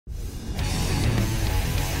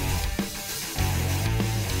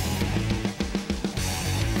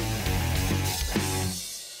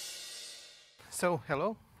So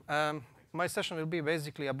hello. My session will be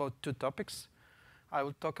basically about two topics. I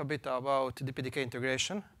will talk a bit about DPDK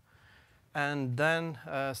integration, and then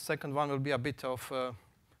second one will be a bit of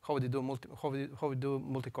how we do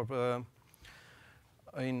multicore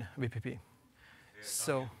in VPP. Yeah,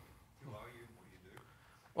 So, who are you and what you do?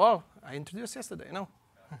 well, I introduced yesterday. No.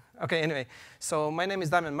 Okay. Anyway, so my name is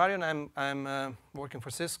Damian Marion. I'm working for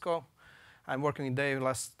Cisco. I'm working in the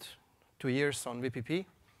last 2 years on VPP.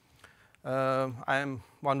 I am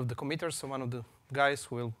one of the committers, so one of the guys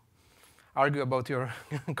who will argue about your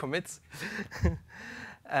commits.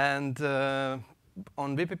 And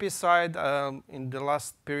on VPP side, in the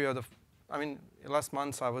last period of, last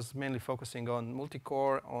months, I was mainly focusing on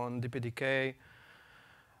Multicore, on DPDK,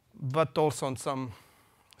 but also on some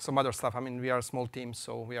other stuff. I mean, we are a small team,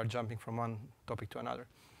 so we are jumping from one topic to another.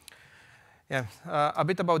 Yeah, a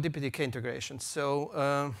bit about DPDK integration.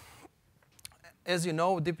 So, as you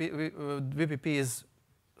know, VPP is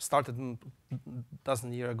started a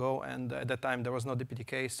dozen years ago, and at that time there was no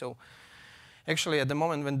DPDK. So actually, at the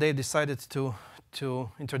moment when they decided to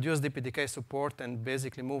introduce DPDK support and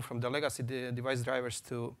basically move from the legacy device drivers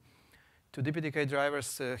to DPDK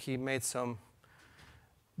drivers, he made some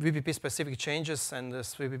VPP-specific changes and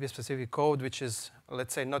this VPP-specific code, which is,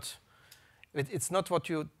 let's say, it's not what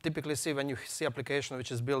you typically see when you see application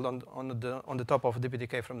which is built on the top of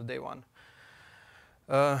DPDK from the day one.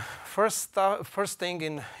 First thing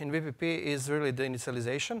in VPP is really the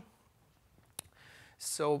initialization.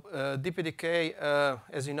 So DPDK,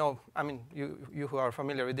 as you know, I mean, you who are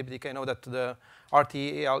familiar with DPDK know that the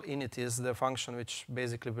RTEL init is the function which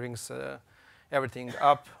basically brings everything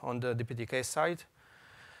up on the DPDK side.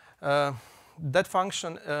 That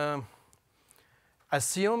function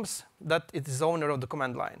assumes that it is owner of the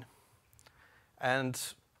command line. And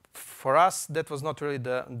for us, that was not really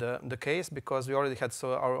the case because we already had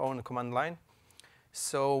our own command line.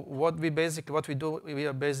 So what we do,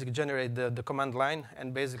 we basically generate the command line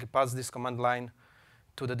and basically pass this command line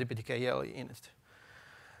to the DPDK init.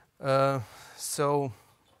 So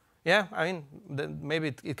yeah, I mean,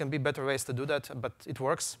 maybe it can be better ways to do that, but it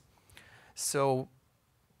works. So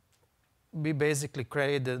we basically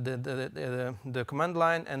create the command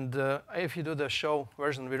line, and if you do the show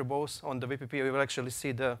version verbose on the VPP, we will actually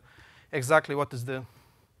see exactly what is the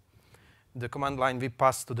command line we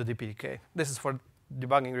pass to the DPDK. This is for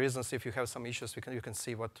debugging reasons. If you have some issues, you can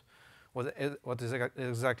see what is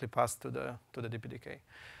exactly passed to the DPDK.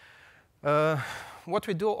 What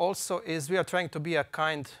we do also is we are trying to be a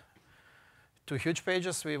kind to huge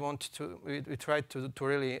pages. We try to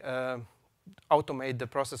really automate the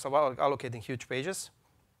process of allocating huge pages,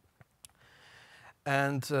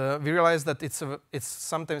 and we realize that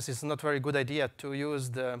sometimes it's not very good idea to use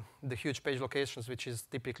the huge page locations, which is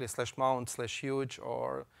typically /mount /huge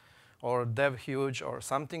or dev huge or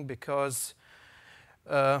something, because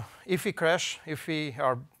if we crash, if we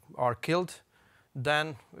are killed,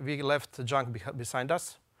 then we left junk behind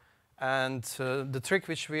us. And the trick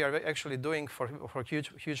which we are actually doing for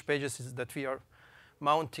huge pages is that we are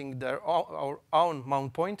mounting our own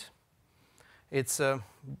mount point. It's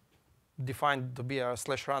defined to be a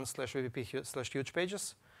 /run/vpp/huge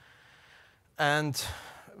pages. And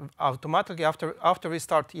automatically, after we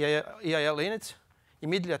start EIL init,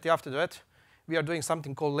 immediately after that, we are doing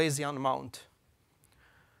something called lazy unmount.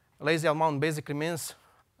 Lazy unmount basically means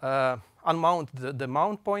unmount the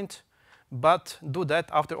mount point, but do that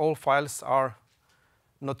after all files are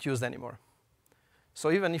not used anymore. So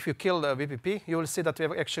even if you kill the VPP, you will see that we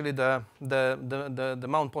have actually the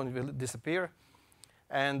mount point will disappear,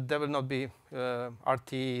 and there will not be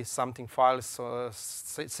RT something files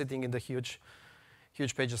sitting in the huge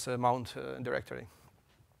pages mount directory.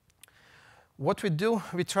 What we do,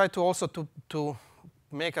 we try to also to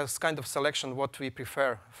make a kind of selection what we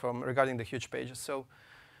prefer regarding the huge pages.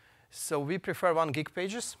 So we prefer 1 gig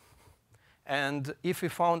pages, and if we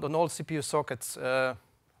found on all CPU sockets 1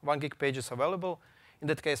 gig pages available, in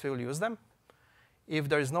that case, we will use them. If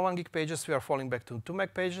there is no 1 gig pages, we are falling back to 2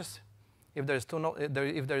 meg pages. If there is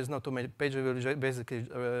no 2 meg pages, we will basically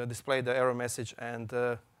display the error message and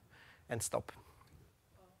stop.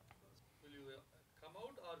 Will you come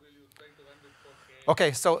out, or will you try to run with 4K?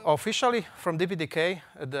 Okay, so officially from DPDK,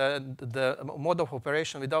 the mode of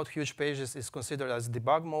operation without huge pages is considered as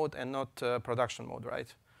debug mode and not production mode,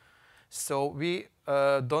 right? So we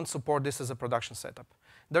don't support this as a production setup.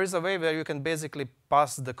 There is a way where you can basically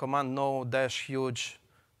pass the command no-huge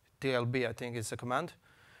TLB, I think is a command,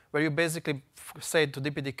 where you basically say to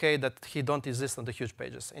DPDK that he don't exist on the huge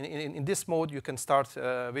pages. In this mode, you can start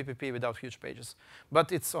VPP without huge pages,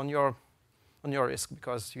 but it's on your risk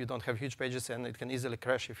because you don't have huge pages and it can easily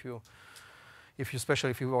crash if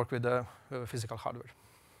especially if you work with physical hardware.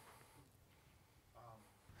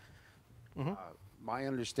 My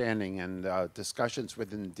understanding and discussions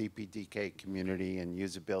within the DPDK community and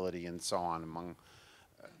usability and so on among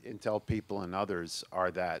Intel people and others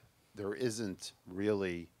are that there isn't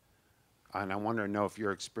really, and I want to know if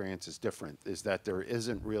your experience is different, is that there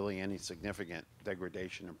isn't really any significant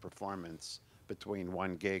degradation in performance between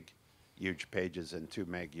 1 gig huge pages and 2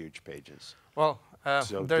 meg huge pages. Well,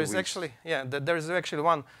 So there do is we actually, there is actually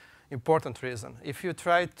one important reason. If you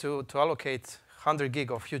try to allocate 100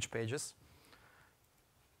 gig of huge pages,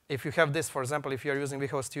 if you have this, for example, if you're using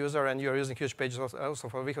vhost user and you're using huge pages also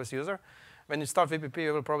for vhost user, when you start VPP,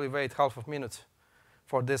 you will probably wait half a minute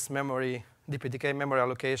for this memory, DPDK memory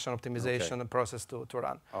allocation optimization process to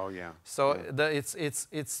run. Oh, yeah. So yeah.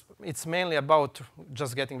 it's mainly about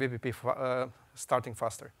just getting VPP starting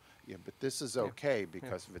faster. Yeah, but this is okay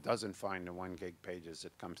because if it doesn't find the 1 gig pages,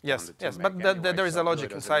 it comes down Yes, to 2 yes, meg but anyway, there is so a it really logic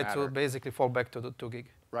doesn't inside matter. to basically fall back to the 2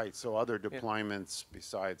 gig. Right, so other deployments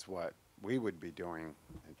besides what we would be doing,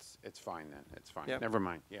 it's fine then, it's fine. Yeah. Never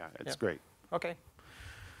mind, yeah, it's great. Okay.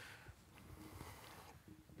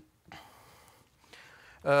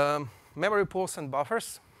 Memory pools and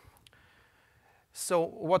buffers. So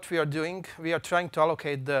what we are doing, we are trying to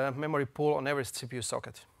allocate the memory pool on every CPU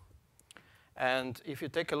socket. And if you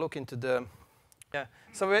take a look into the,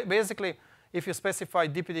 so basically, if you specify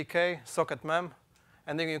DPDK socket mem,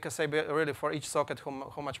 and then you can say really for each socket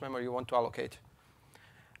how much memory you want to allocate.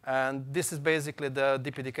 And this is basically the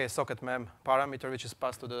DPDK socket mem parameter, which is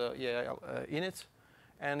passed to the EAL init,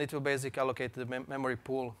 and it will basically allocate the memory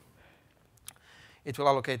pool. It will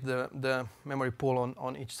allocate the memory pool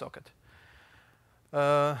on each socket.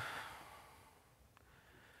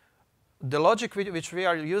 The logic which we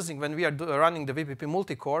are using when we are running the VPP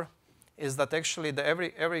multicore is that actually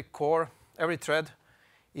every core, every thread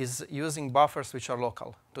is using buffers which are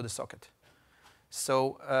local to the socket.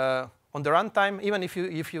 So on the runtime, even if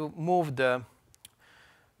you move the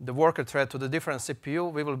worker thread to the different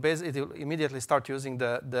CPU, it will immediately start using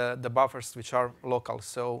the buffers which are local.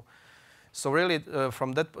 So really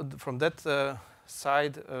from that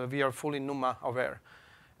side, we are fully NUMA aware,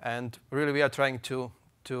 and really we are trying to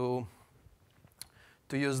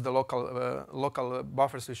use the local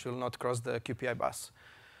buffers which will not cross the QPI bus.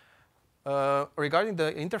 Regarding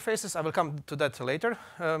the interfaces, I will come to that later.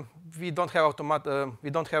 We don't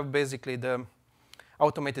have basically the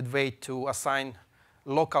automated way to assign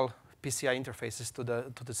local PCI interfaces to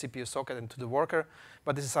the CPU socket and to the worker,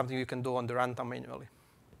 but this is something you can do on the runtime manually.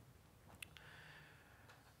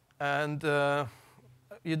 And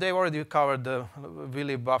they already covered the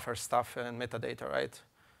Willy buffer stuff and metadata, right?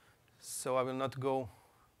 So I will not go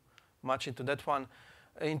much into that one.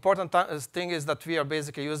 Important thing is that we are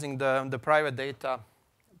basically using the private data,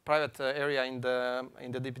 private area in the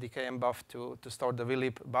DPDK mbuf to store the Willy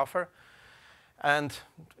buffer. And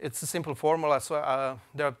it's a simple formula. So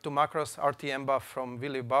there are 2 macros, RT mbuf from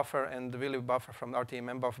Willy buffer and the Willy buffer from RT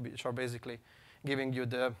mbuf, which are basically giving you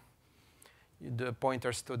the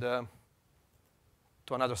pointers to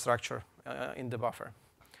another structure in the buffer.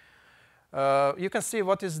 You can see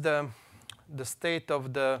what is the state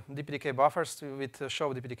of the DPDK buffers with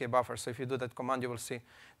show DPDK buffers. So if you do that command, you will see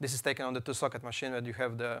this is taken on the 2-socket machine where you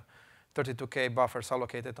have the 32K buffers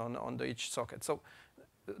allocated on each socket. So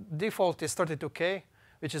default is 32K,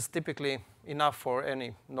 which is typically enough for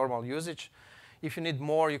any normal usage. If you need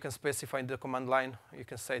more, you can specify in the command line. You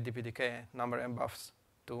can say DPDK number mbufs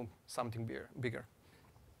to something bigger.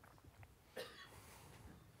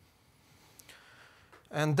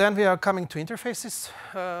 And then we are coming to interfaces.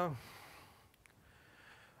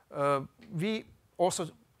 We also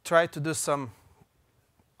try to do some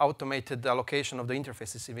automated allocation of the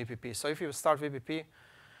interfaces in VPP. So if you start VPP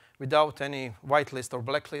without any whitelist or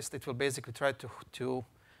blacklist, it will basically try to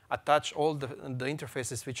attach all the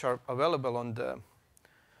interfaces which are available on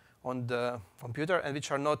the computer and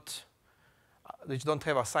which don't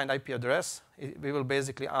have assigned IP address. We will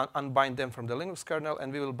basically unbind them from the Linux kernel,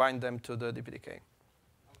 and we will bind them to the DPDK.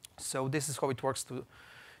 So this is how it works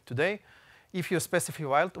today. If you specify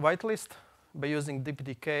whitelist by using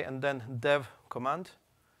DPDK and then dev command,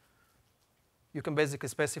 you can basically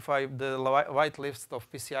specify the whitelist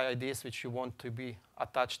of PCI IDs which you want to be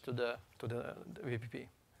attached to the VPP.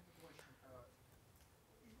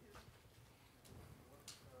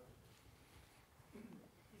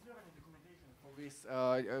 With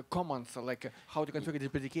commands like how to configure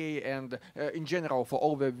DPDK and in general for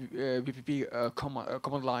all the VPP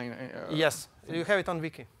command line? Yes, you have it on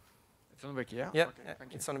Wiki. It's on Wiki, yeah? Yeah, Okay,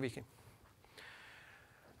 thank you. it's on Wiki.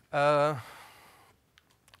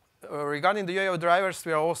 Regarding the UIO drivers,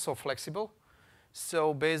 we are also flexible.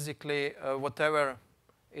 So basically, whatever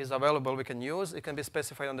is available we can use. It can be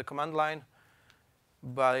specified on the command line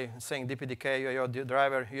by saying DPDK UIO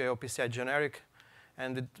driver, UIO PCI generic.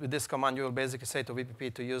 And with this command, you will basically say to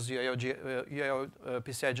VPP to use UIO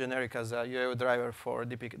PCI generic as a UIO driver for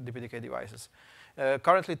DPDK devices.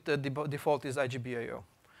 Currently, the default is IGB-UIO.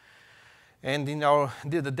 And in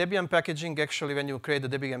the Debian packaging, actually, when you create the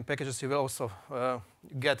Debian packages, you will also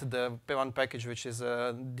get the P1 package, which is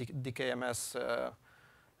a DKMS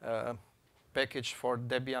package for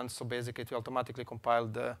Debian. So basically, it will automatically compile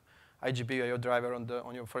the IGB-UIO driver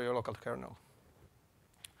for your local kernel.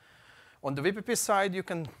 On the VPP side, you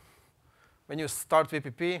can, when you start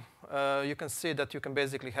VPP, you can see that you can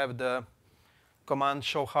basically have the command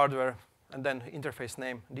show hardware and then interface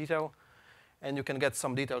name detail. And you can get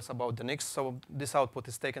some details about the NICs. So this output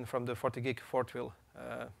is taken from the 40 gig 4-wheel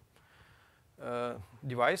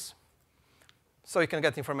device. So you can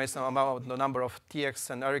get information about the number of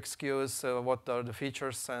TX and RX queues, what are the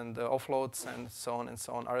features and offloads, and so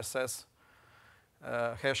on, RSS,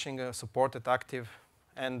 hashing supported, active,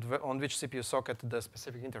 and on which CPU socket the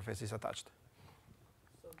specific interface is attached.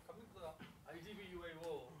 So coming to the IGB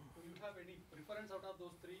UIO, do you have any preference out of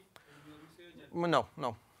those three in your usage?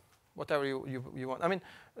 No. Whatever you want. I mean,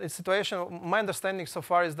 the situation, my understanding so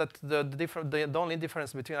far is that the only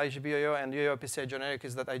difference between IGB-UIO and UIO PCI generic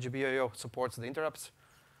is that IGB-UIO supports the interrupts,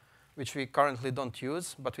 which we currently don't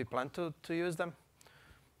use, but we plan to use them.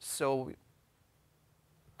 So,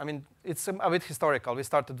 I mean, it's a bit historical. We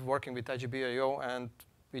started working with IGB-UIO, and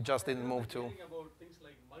we just didn't move to. About things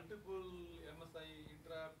like multiple MSI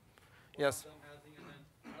interrupt. Yes.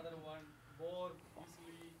 Another one more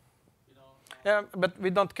easily. Yeah, but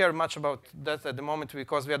we don't care much about that at the moment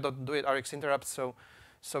because we don't do it RX interrupts.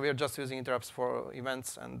 So we are just using interrupts for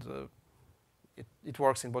events, and it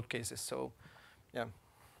works in both cases. So, yeah.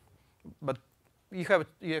 But you have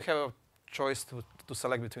a choice to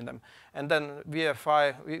select between them. And then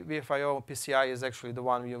VFIO PCI is actually the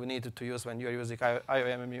one you need to use when you are using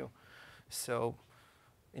IOMMU. So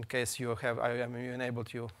in case you have IOMMU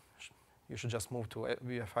enabled, you should just move to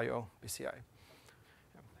VFIO PCI.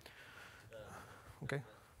 Okay. You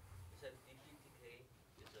said DPDK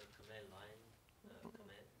is a command line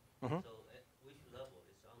command. Mm-hmm. So at which level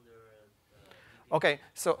is under? Okay.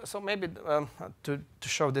 So maybe to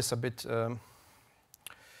show this a bit.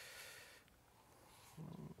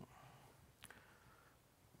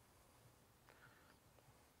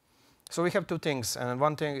 So we have two things, and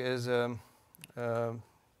one thing is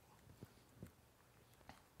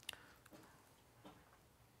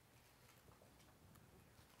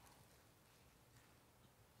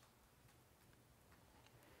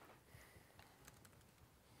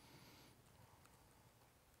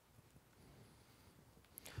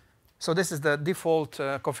so this is the default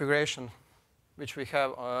configuration which we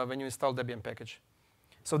have when you install Debian package.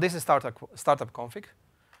 So this is startup config.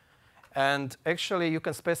 And actually, you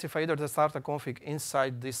can specify either the startup config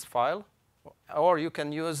inside this file, or you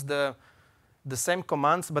can use the same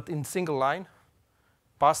commands, but in single line,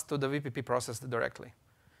 passed to the VPP process directly.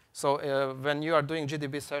 So when you are doing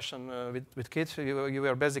GDB session with Kit, you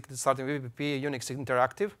are basically starting VPP Unix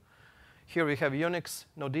interactive. Here we have Unix,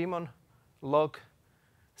 no daemon, log,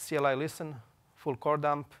 CLI listen, full core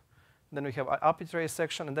dump. Then we have API trace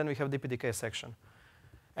section, and then we have DPDK section.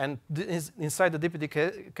 And inside the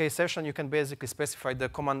DPDK session, you can basically specify the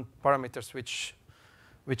command parameters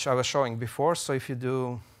which I was showing before. So if you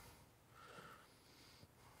do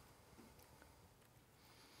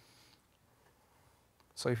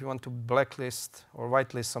if you want to blacklist or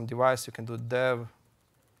whitelist some device, you can do dev.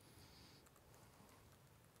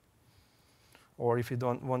 Or if you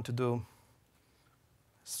don't want to do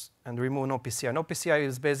and remove no PCI. No PCI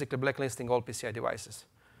is basically blacklisting all PCI devices.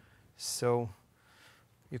 So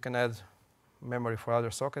you can add memory for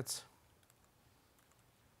other sockets,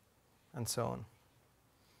 and so on.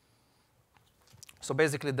 So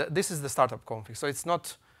basically, this is the startup config. So it's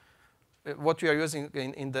not what we are using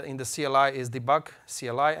in the CLI is debug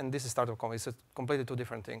CLI, and this is startup config. It's completely two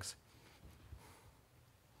different things.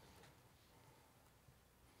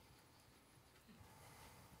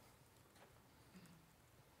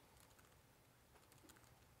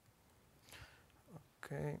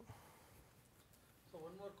 Okay. So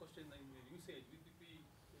one more question in the usage, VPP,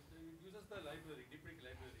 it uses the library, DPDK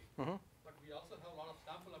library, but we also have a lot of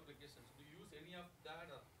sample applications. Do you use any of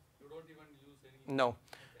that, or you don't even use any? No, okay.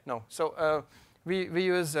 No. So we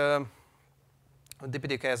use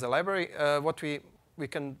DPDK as a library. What we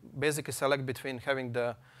can basically select between having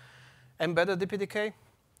the embedded DPDK,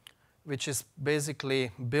 which is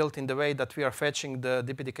basically built in the way that we are fetching the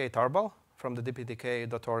DPDK tarball from the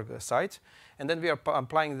dpdk.org site. And then we are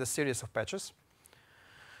applying the series of patches.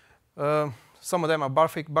 Some of them are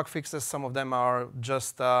bug fixes. Some of them are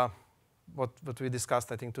just what we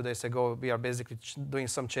discussed, I think, 2 days ago. We are basically doing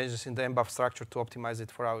some changes in the mbuff structure to optimize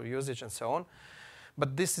it for our usage and so on.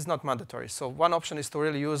 But this is not mandatory. So one option is to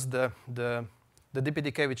really use the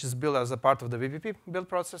DPDK, which is built as a part of the VPP build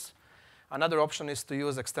process. Another option is to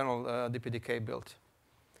use external DPDK build.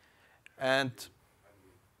 And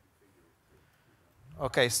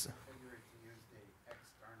OK.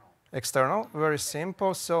 External, very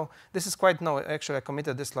simple. So this is quite new. Actually, I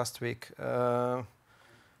committed this last week.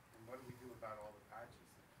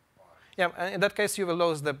 Yeah, in that case, you will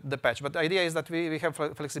lose the patch. But the idea is that we have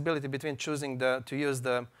flexibility between choosing to use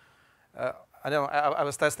the. I don't know. I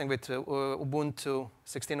was testing with Ubuntu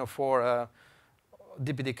 16.04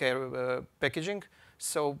 DPDK packaging.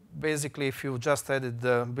 So basically, if you just added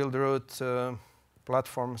the build root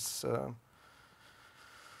platforms,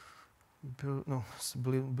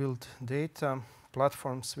 build data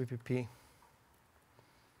platforms VPP.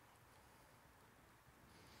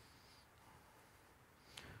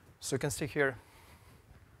 So you can see here,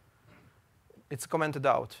 it's commented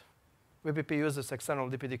out. VPP uses external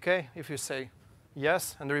DPDK. If you say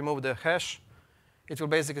yes and remove the hash, it will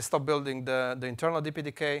basically stop building the internal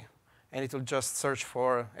DPDK, and it will just search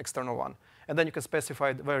for external one. And then you can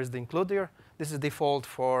specify where is the include here. This is default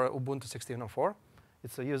for Ubuntu 16.04.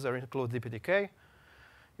 It's a user include DPDK.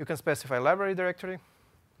 You can specify library directory.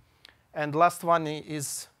 And last one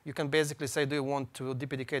is you can basically say, do you want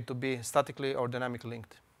DPDK to be statically or dynamically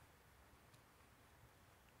linked?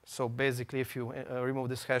 So basically, if you remove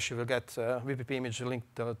this hash, you will get VPP image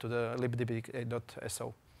linked to the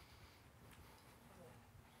libdpdk.so.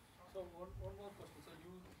 So one more question.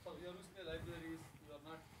 So you are using the libraries. You are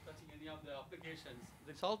not touching any of the applications.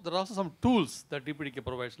 There are also some tools that DPDK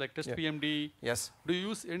provides, like TestPMD. Yes. Do you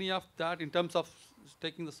use any of that in terms of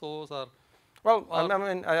taking the source or? Well,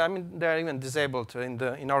 I mean, they are even disabled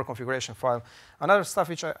in our configuration file. Another stuff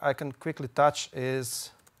which I can quickly touch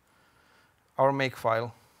is our make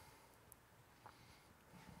file.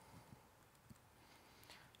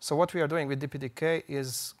 So what we are doing with DPDK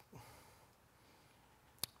is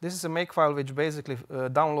this is a make file which basically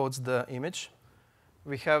downloads the image.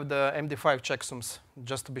 We have the MD5 checksums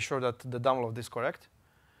just to be sure that the download is correct.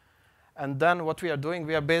 And then what we are doing,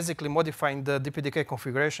 we are basically modifying the DPDK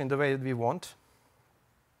configuration the way we want.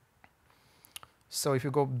 So if you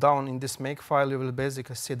go down in this make file, you will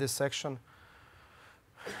basically see this section,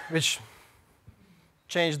 which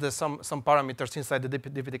changed some parameters inside the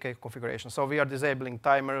DPDK configuration. So we are disabling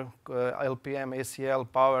timer, LPM, ACL,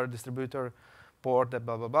 power, distributor, port,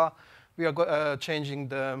 blah, blah, blah. We are changing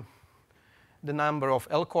the number of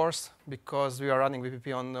L cores because we are running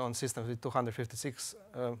VPP on systems with 256.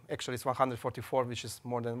 Actually, it's 144, which is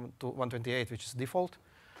more than 128, which is default.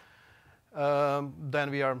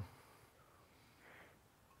 Then we are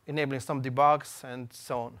enabling some debugs and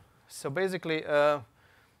so on. So basically,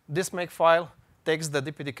 this make file takes the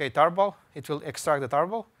DPDK tarball. It will extract the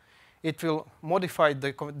tarball. It will modify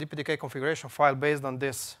the DPDK configuration file based on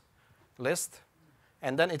this list.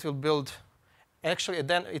 And then it will build. Actually,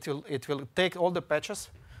 then it will take all the patches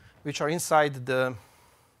which are inside the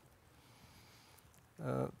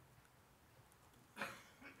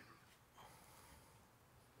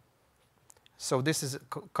so this is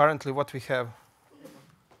currently what we have.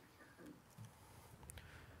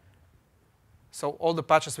 So all the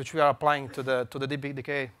patches which we are applying to the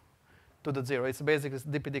DPDK 2.0, it's basically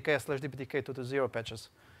DPDK/DPDK 2.0 patches.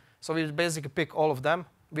 So we basically pick all of them.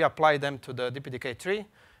 We apply them to the DPDK tree.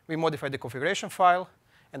 We modify the configuration file,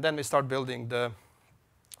 and then we start building the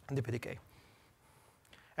DPDK.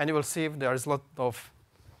 And you will see there is a lot of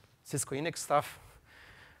Cisco Unix stuff.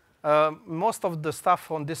 Most of the stuff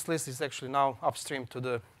on this list is actually now upstream to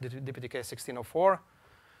the DPDK 16.04.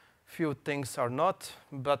 Few things are not,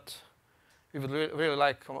 but we would really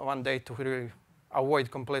like one day to really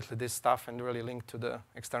avoid completely this stuff and really link to the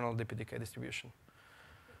external DPDK distribution.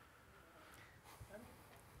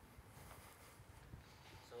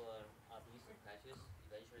 So are these patches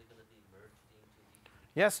eventually going to be merged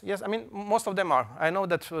into Yes, yes. I mean, most of them are. I know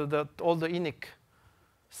that all the INIC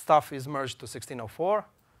stuff is merged to 16.04.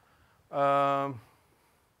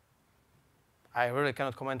 I really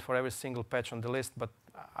cannot comment for every single patch on the list, but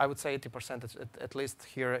I would say 80% at least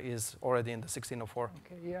here is already in the 16.04.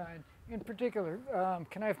 Okay, yeah. And in particular,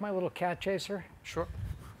 can I have my little cat chaser? Sure.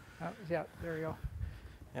 Yeah, there you go.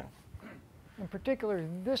 Yeah. In particular,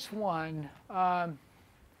 this one,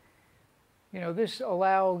 this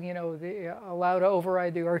allow to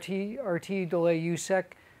override the RT delay USEC.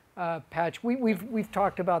 patch. We've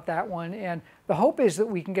talked about that one, and the hope is that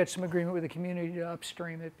we can get some agreement with the community to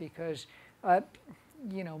upstream it because,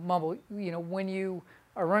 Mumble, when you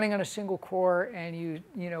are running on a single core and you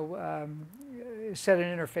set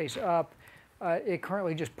an interface up, it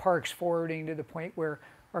currently just parks forwarding to the point where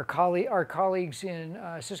our colleagues in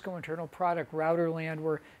Cisco internal product Routerland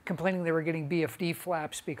were complaining they were getting BFD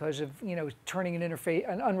flaps because of turning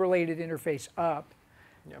an unrelated interface up.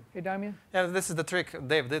 Yeah. Hey, Damian? Yeah, this is the trick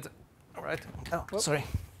Dave did. All right. Oh, sorry.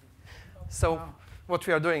 So Wow. what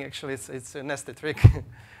we are doing actually, it's a nested trick.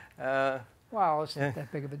 Wow, it's not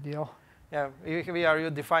that big of a deal. Yeah, we are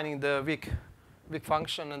defining the weak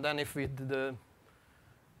function, and then if we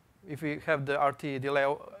have the RT delay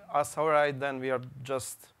as override, then we are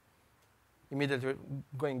just immediately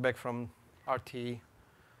going back from RT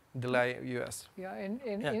delay US. Yeah, and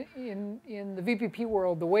in the VPP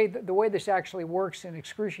world, the way this actually works in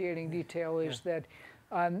excruciating detail is that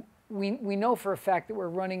we know for a fact that we're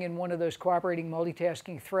running in one of those cooperating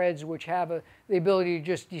multitasking threads, which have the ability to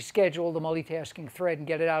just deschedule the multitasking thread and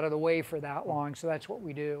get it out of the way for that long. So that's what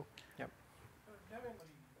we do. Yep.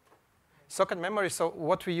 Socket memory. So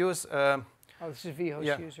what we use. This is vhost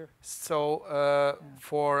yeah. user. So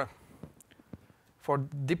for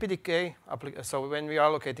DPDK, so when we are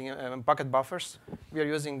allocating bucket buffers, we are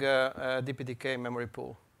using a DPDK memory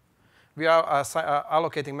pool. We are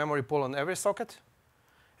allocating memory pool on every socket.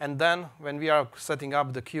 And then when we are setting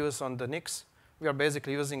up the queues on the NICs, we are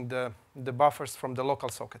basically using the buffers from the local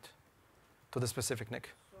socket to the specific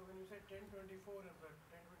NIC. So when you say 1024, is that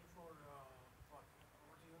 1024, what's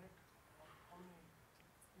the unit? How many?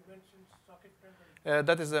 You mentioned socket 1024.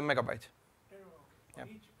 That is a megabyte. For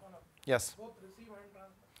each one of Yes. both receive and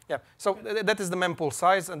transfer? Yeah. So that is the mempool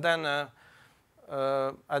size, and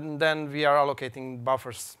then we are allocating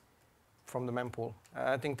buffers from the mempool.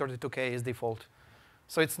 I think 32K is default.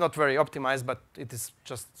 So it's not very optimized, but it is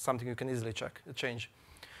just something you can easily change.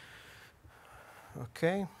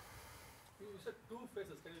 Okay. You said two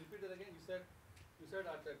phases. Can you repeat that again? You said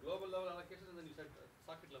at a global level allocation, and then you said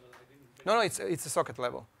socket level. I didn't. No, it's a socket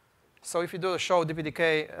level. So if you do a show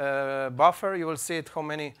DPDK buffer, you will see how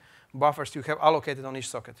many buffers you have allocated on each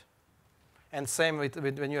socket. And same with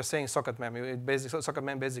when you are saying socket mem. Socket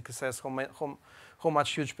mem basically says how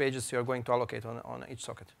much huge pages you are going to allocate on each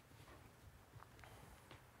socket.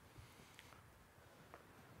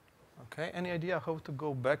 Okay, any idea how to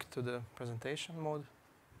go back to the presentation mode? You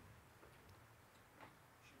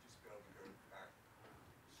should just be able to go back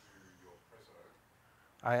to your preso.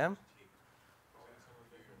 I am? Then some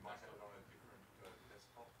of you might have it on a different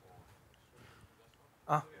desktop or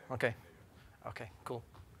Ah, okay. Okay, cool.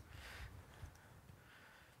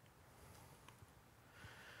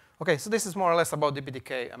 Okay, so this is more or less about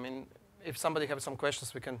DPDK. I mean, if somebody has some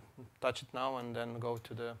questions, we can touch it now and then go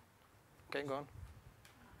to the. Okay, go on.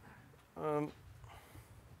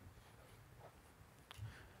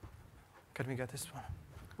 Can we get this one?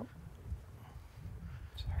 Oh.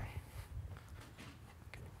 Sorry.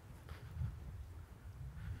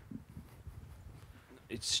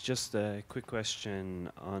 It's just a quick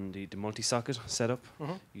question on the multi-socket setup.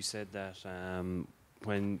 Mm-hmm. You said that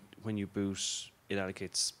when you boot, it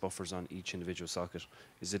allocates buffers on each individual socket.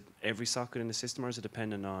 Is it every socket in the system, or is it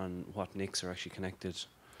dependent on what NICs are actually connected to?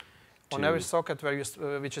 On every socket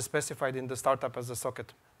which is specified in the startup as a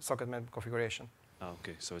socket map configuration. Oh,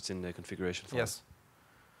 okay, so it's in the configuration file. Yes.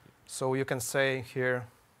 So you can say here.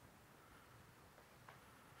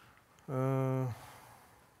 You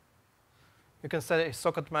can say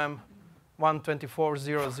socket mem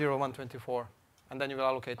 124.0.0.124, and then you will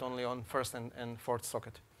allocate only on first and fourth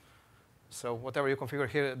socket. So whatever you configure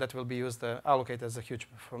here, that will be used allocate as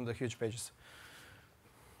from the huge pages.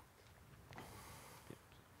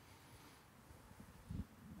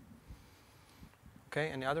 Okay,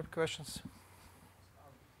 any other questions?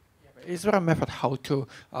 Is there a method how to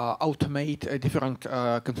automate different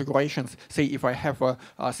configurations? Say if I have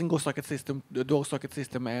a single socket system, the dual socket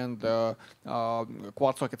system, and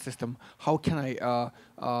quad socket system, how can I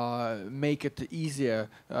make it easier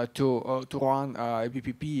to run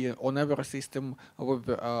VPP on every system with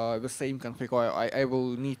the same config? Or I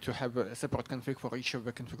will need to have a separate config for each of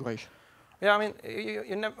the configuration. Yeah, I mean,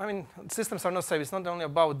 I mean, systems are not safe. It's not only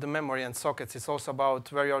about the memory and sockets. It's also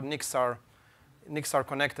about where your NICs are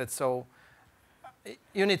connected. So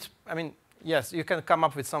you need, I mean, yes, you can come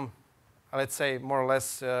up with some, let's say, more or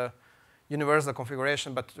less universal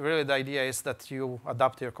configuration, but really the idea is that you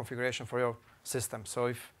adapt your configuration for your system. So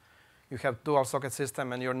if you have dual socket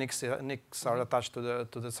system and your NICs are attached to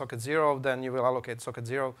the socket 0, then you will allocate socket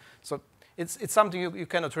 0. So it's something you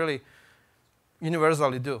cannot really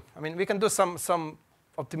universally do. I mean, we can do some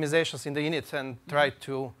optimizations in the init and try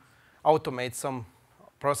to automate some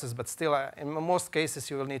process, but still, in most cases,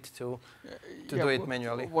 you will need to do it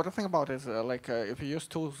manually. What I think about is if you use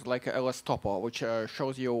tools like LS Topper, which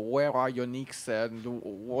shows you where are your NICs and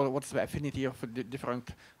what's the affinity of the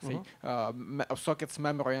different sockets,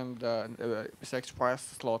 memory, and PCI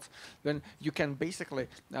Express slots, then you can basically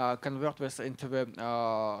convert this into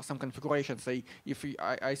some configuration. Say if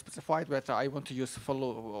I specified that I want to use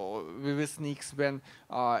follow with this NICs, then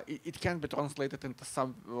it can be translated into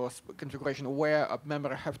some configuration where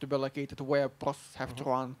memory have to be allocated, where processes have to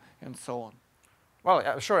run, and so on. Well,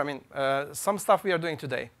 yeah, sure. I mean, some stuff we are doing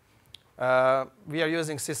today. We are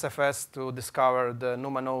using sysfs to discover the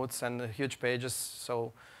NUMA nodes and the huge pages.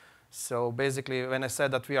 So basically, when I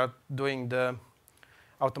said that we are doing the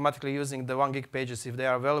automatically using the 1 gig pages if they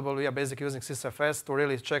are available, we are basically using sysfs to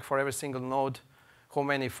really check for every single node how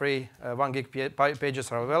many free 1 gig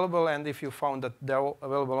pages are available, and if you found that they're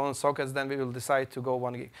available on sockets, then we will decide to go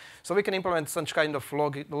 1 gig. So we can implement such kind of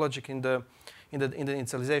logic in the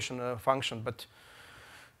initialization function. But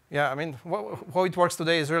yeah, I mean, how it works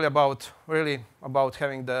today is really about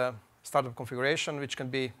having the startup configuration, which can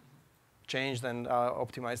be changed and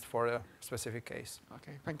optimized for a specific case.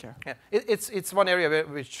 Okay, thank you. Yeah, it's one area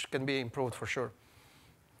which can be improved for sure.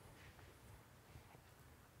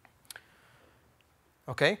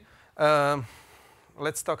 Okay,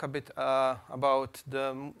 let's talk a bit about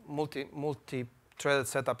the multi-threaded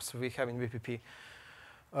setups we have in VPP.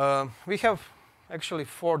 We have actually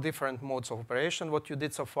 4 different modes of operation. What you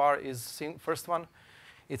did so far is first one,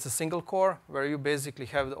 it's a single core where you basically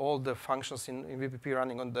have all the functions in VPP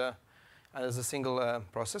running on as a single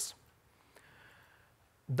process.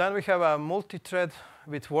 Then we have a multi-thread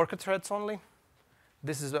with worker threads only.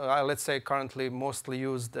 This is, let's say, currently mostly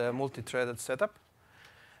used multi-threaded setup.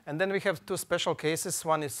 And then we have 2 special cases.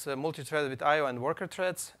 One is multi-thread with I/O and worker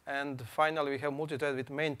threads. And finally, we have multi-thread with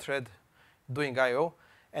main thread doing I/O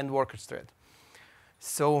and worker thread.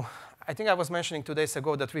 So I think I was mentioning 2 days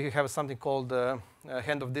ago that we have something called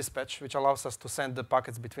hand of dispatch, which allows us to send the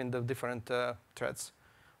packets between the different threads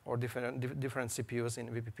or different CPUs in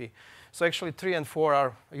VPP. So actually, 3 and 4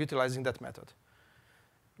 are utilizing that method.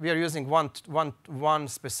 We are using one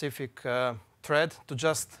specific thread to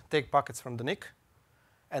just take packets from the NIC.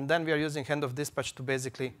 And then we are using hand of dispatch to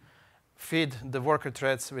basically feed the worker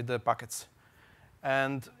threads with the packets.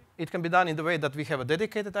 And it can be done in the way that we have a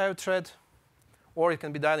dedicated I/O thread, or it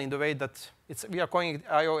can be done in the way that we are calling it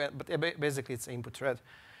I/O, but basically it's an input thread.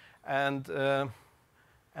 And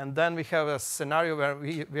then we have a scenario where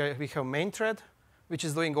we have main thread, which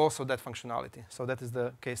is doing also that functionality. So that is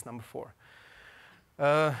the case number 4.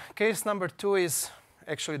 Case number 2 is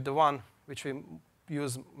actually the one which we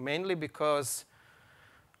use mainly because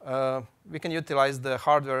we can utilize the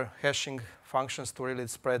hardware hashing functions to really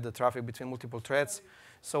spread the traffic between multiple threads.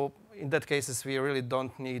 So in that cases, we really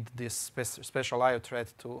don't need this special I/O thread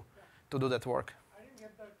to do that work. I didn't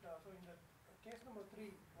get that. So in the case number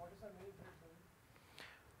 3, what is the main thread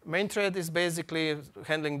doing? Main thread is basically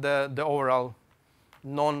handling the overall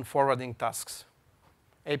non-forwarding tasks,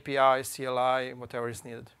 API, CLI, whatever is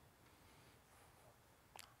needed.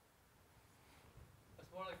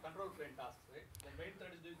 That's more like control plane tasks, right? The main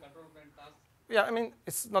thread is doing control plane tasks. Yeah, I mean,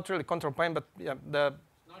 it's not really control plane, but yeah,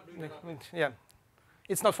 Not doing that. yeah,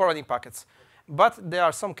 it's not forwarding packets. But there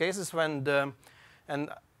are some cases when and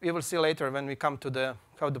we will see later when we come to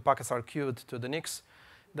how the packets are queued to the NICs,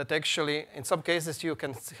 that actually in some cases you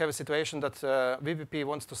can have a situation that VPP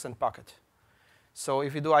wants to send packet. So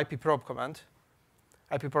if you do IP probe command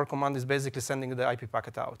is basically sending the IP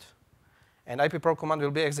packet out. And IP probe command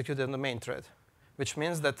will be executed on the main thread, which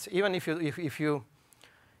means that even if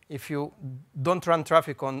you don't run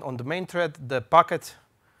traffic on the main thread, the packet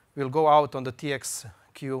will go out on the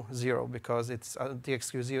TXQ0 because it's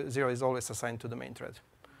TXQ0 is always assigned to the main thread.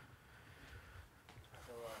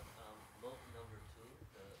 So mode number 2,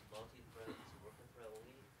 the multi-thread is worker thread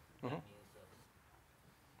only. That means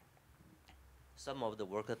some of the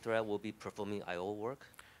worker thread will be performing I/O work.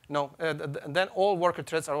 No, then all worker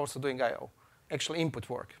threads are also doing I/O, actually input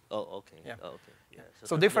work. Oh, okay. Yeah. Oh, okay. Yeah.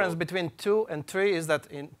 So difference between 2 and 3 is that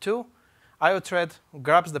in 2, I/O thread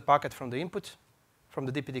grabs the packet from the input, from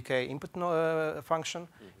the DPDK input function.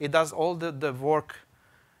 It does all the work,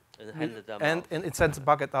 and it sends the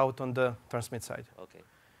packet out on the transmit side. Okay.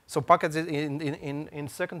 So packets in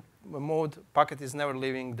second mode, packet is never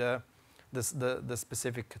leaving the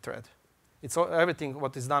specific thread. It's everything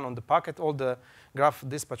what is done on the packet, all the graph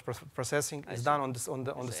dispatch processing is done on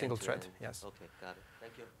the single thread. Yes. Okay, got it.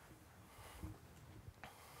 Thank you.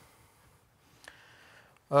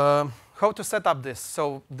 How to set up this?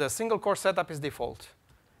 So the single core setup is default.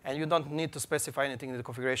 and you don't need to specify anything in the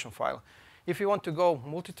configuration file. If you want to go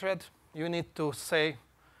multi-thread, you need to say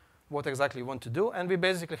what exactly you want to do, and we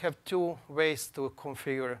basically have two ways to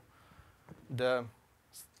configure the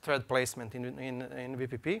thread placement in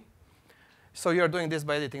VPP. So you're doing this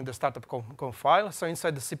by editing the startup conf file. So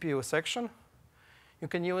inside the CPU section, you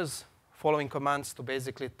can use following commands to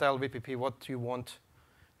basically tell VPP what you want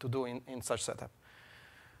to do in such setup.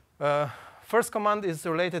 First command is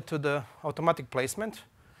related to the automatic placement,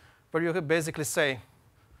 where you basically say,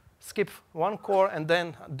 skip one core and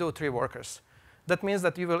then do 3 workers. That means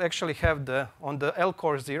that you will actually have on the L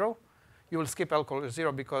core 0, you will skip L core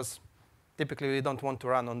 0 because typically we don't want to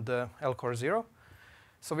run on the L core 0.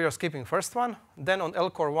 So we are skipping first one. Then on L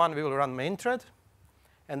core 1, we will run main thread.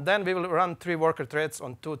 And then we will run 3 worker threads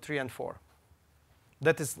on 2, 3, and 4.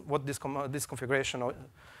 That is what this configuration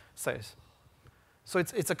says. So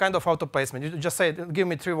it's a kind of auto placement. You just say, give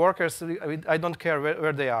me 3 workers. I don't care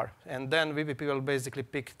where they are. And then VPP will basically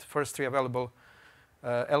pick the first 3 available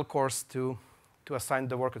L cores to assign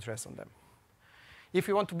the worker threads on them. If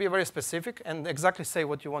you want to be very specific and exactly say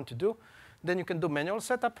what you want to do, then you can do manual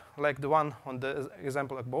setup, like the one on the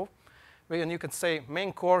example above, where you can say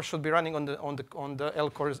main core should be running on the L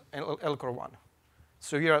core 1.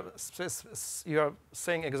 So you are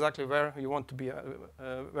saying exactly where you want to be,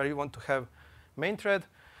 where you want to have main thread.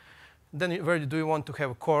 Then where do you want to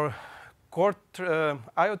have core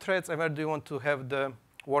IO threads, and where do you want to have the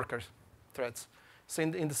worker threads? So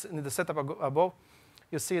in the setup above,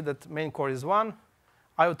 you see that main core is 1,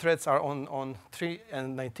 IO threads are on 3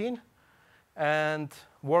 and 19, and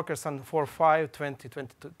workers on 4, 5, 20,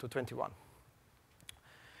 20 to 21.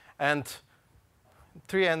 And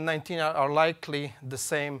 3 and 19 are likely the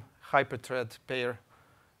same hyperthread pair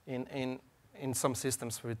in some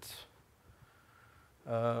systems with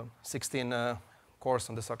 16 cores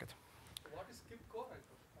on the socket. What is skip core?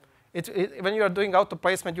 When you are doing auto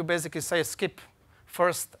placement, you basically say skip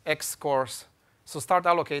first X cores. So start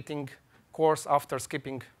allocating cores after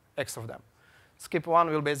skipping X of them. Skip 1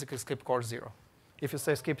 will basically skip core 0. If you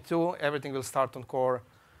say skip 2, everything will start on core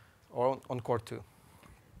or on core 2.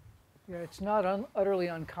 Yeah, it's not utterly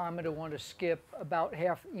uncommon to want to skip about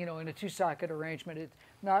half, in a 2-socket arrangement. It's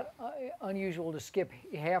not unusual to skip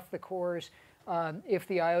half the cores if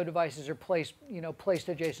the I/O devices are placed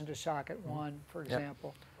adjacent to socket 1, for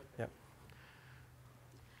example.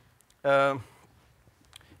 Yeah.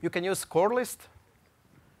 You can use core list,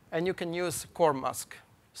 and you can use core mask.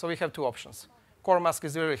 So we have 2 options. Core mask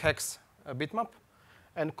is really hex bitmap,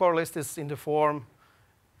 and core list is in the form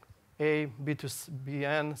A, B to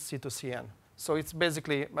BN, C to CN. So it's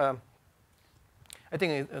basically, I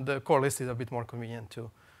think the core list is a bit more convenient to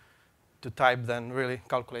type than really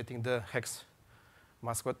calculating the hex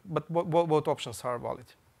mask. But both options are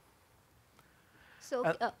valid. So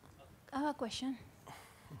I have a question.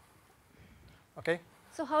 OK?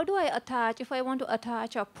 So how do I attach, if I want to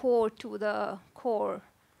attach a port to the core?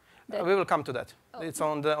 We will come to that. Oh. It's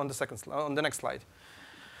on the next slide.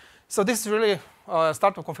 So this is really a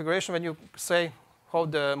startup configuration when you say how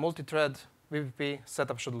the multi-thread VPP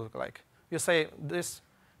setup should look like. You say this,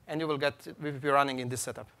 and you will get VPP running in this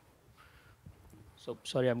setup. So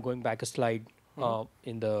sorry, I'm going back a slide.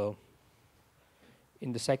 In the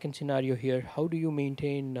second scenario here, how do you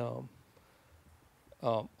maintain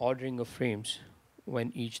ordering of frames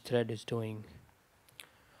when each thread is doing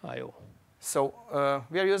I/O? So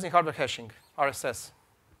we are using hardware hashing, RSS.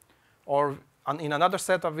 Or in another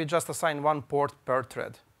setup, we just assign 1 port per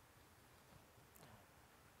thread.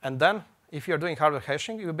 And then, if you're doing hardware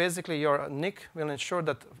hashing, your NIC will ensure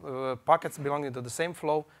that packets belonging to the same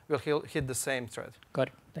flow will hit the same thread. Got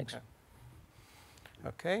it. Thanks.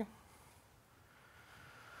 OK.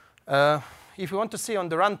 If you want to see on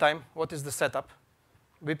the runtime what is the setup,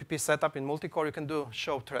 VPP setup in multicore, you can do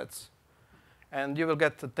show threads. And you will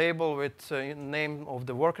get a table with name of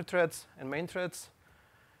the worker threads and main threads.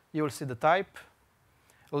 You will see the type,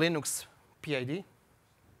 Linux PID.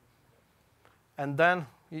 And then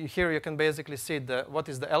here you can basically see what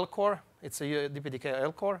is the L core. It's a DPDK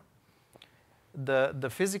L core, the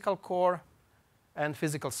physical core, and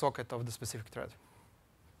physical socket of the specific thread.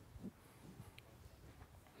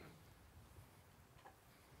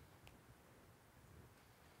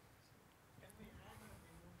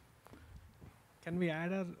 Can we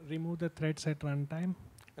add or remove the threads at runtime?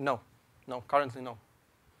 No, currently no.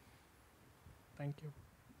 Thank you.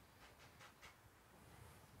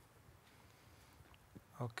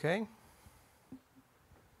 OK.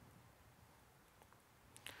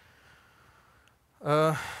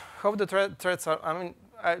 How the threads are,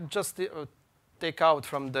 I just take out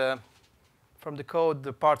from the code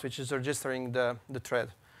the part which is registering the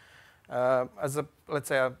thread. as a, let's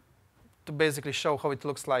say, to basically show how it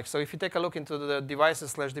looks like. So if you take a look into the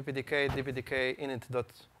devices/dpdk,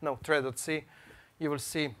 dpdk thread.c, you will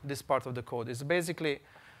see this part of the code. It's basically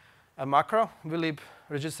a macro, влib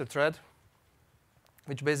register thread,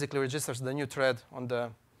 which basically registers the new thread on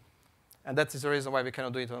the, and that is the reason why we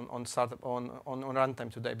cannot do it on startup on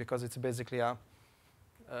runtime today, because it's basically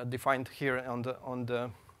defined here on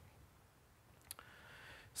the.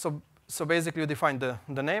 So basically you define the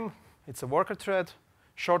name. It's a worker thread.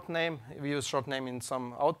 Short name. We use short name in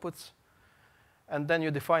some outputs, and then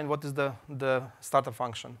you define what is the startup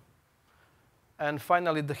function, and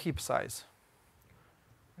finally the heap size.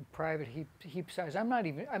 A private heap size. I'm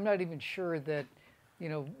not even sure that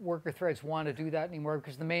worker threads want to do that anymore,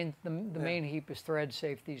 because the main heap is thread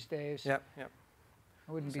safe these days. Yeah, yeah.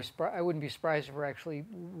 I wouldn't be surprised if we're actually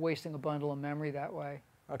wasting a bundle of memory that way.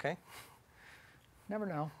 Okay. Never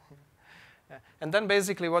know. Yeah. And then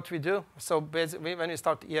basically what we do, so basically when we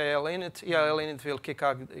start EIL init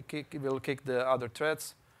will kick the other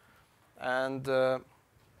threads, and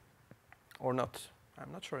or not.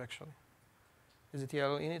 I'm not sure actually. Is it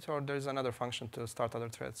EIL init, or there is another function to start other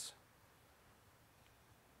threads?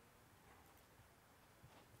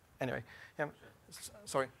 Anyway, yeah.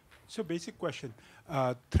 Sorry. So basic question.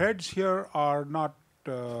 Threads here are not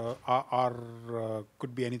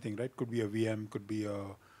could be anything, right? Could be a VM, could be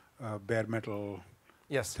a bare metal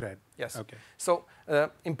thread. Yes. Okay. So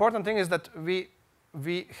important thing is that we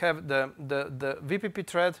have the VPP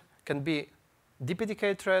thread can be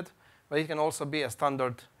DPDK thread, but it can also be a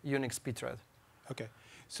standard Unix P thread. Okay.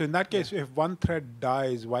 So in that case, if one thread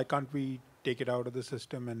dies, why can't we take it out of the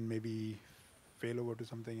system and maybe fail over to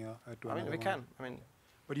something else? We can.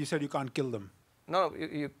 But you said you can't kill them. No,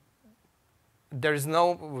 there is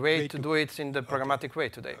no way to do it in the programmatic way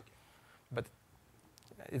today. Okay. But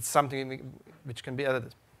it's something which can be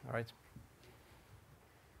edited. All right.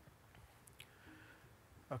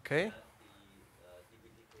 Okay.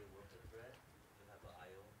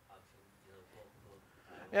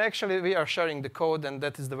 Yeah, actually, we are sharing the code, and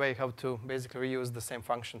that is the way how to basically reuse the same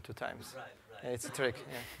function 2 times. Right. Yeah, it's a trick.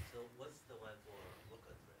 Yeah. So what's the one for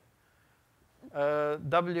worker thread?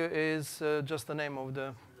 W is just the name of the.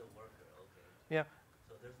 The worker, okay. Yeah.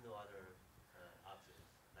 So there's no other options,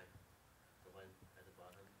 like the one at the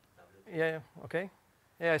bottom, W? Yeah, okay.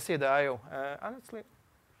 Yeah, I see the I/O. Honestly,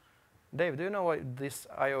 Dave, do you know why this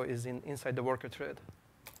I/O is inside the worker thread?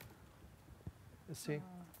 You see?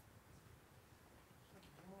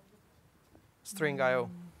 String I/O.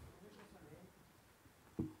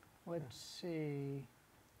 Let's see.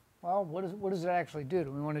 Well, what does it actually do?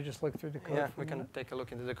 Do we want to just look through the code? Yeah, we can take a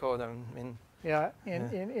look into the code. Yeah,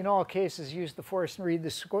 in all cases, use the force and read the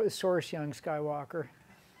source, young Skywalker.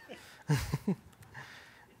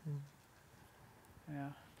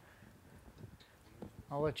 Yeah.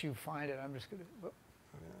 I'll let you find it. I'm just going to. We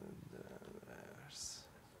are just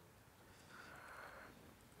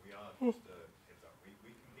heads up. We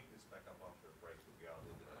can pick this back up after a break, but we are a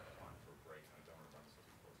little bit time for a break, and I don't want to run so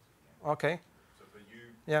close to the end. Okay. So for you,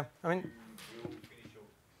 yeah, you will finish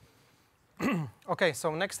your. Okay,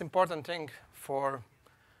 so next important thing for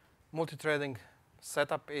multi-threading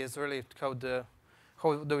setup is really how do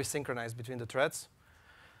we synchronize between the threads.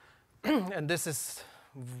 And this is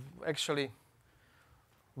actually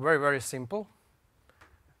very, very simple.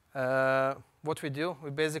 What we do, we're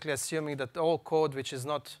basically assuming that all code which is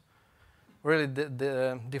not really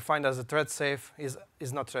defined as a thread safe is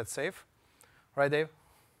not thread safe. Right, Dave?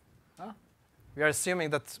 Huh? We are assuming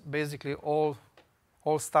that basically all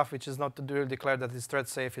stuff which is not really declared that is thread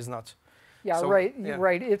safe is not. Yeah, so, right. Yeah.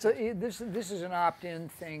 Right. This is an opt-in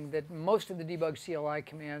thing that most of the debug CLI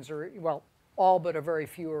commands are, well, all but a very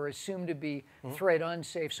few are assumed to be thread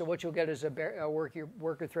unsafe. So what you'll get is a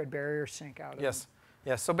worker thread barrier sync out of them.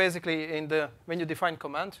 Yes. So basically, when you define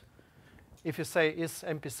command, if you say is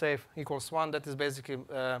mpsafe equals 1, that is basically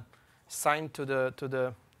signed to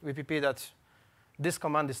the VPP that this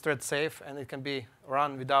command is thread safe and it can be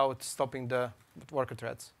run without stopping the worker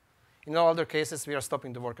threads. In all other cases, we are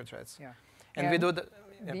stopping the worker threads. Yeah. And we do the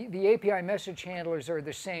API message handlers are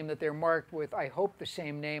the same, that they're marked with, I hope, the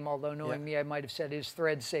same name, although knowing me, I might have said is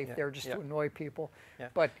thread safe there just to annoy people. Yeah.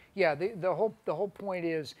 But yeah, the whole point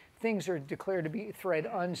is things are declared to be thread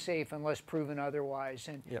unsafe unless proven otherwise,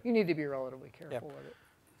 and you need to be relatively careful with it.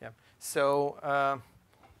 Yeah. So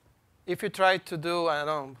if you try to do, I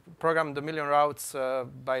don't know, program the million routes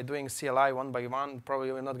by doing CLI one by one,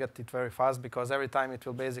 probably will not get it very fast, because every time it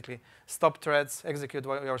will basically stop threads, execute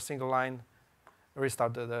your single line,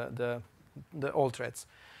 restart the old threads.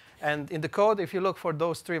 And in the code, if you look for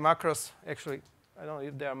those 3 macros, actually, I don't know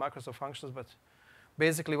if they are macros or functions, but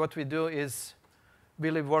basically what we do is we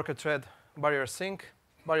leave worker thread barrier sync,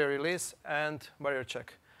 barrier release, and barrier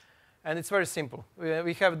check. And it's very simple.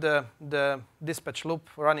 We have the dispatch loop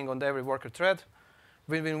running on every worker thread.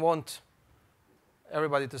 When we want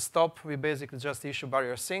everybody to stop, we basically just issue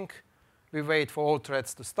barrier sync. We wait for all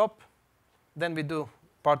threads to stop. Then we do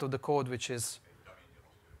part of the code, which is.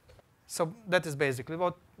 So that is basically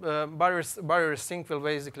what barrier sync will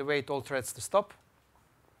basically wait all threads to stop.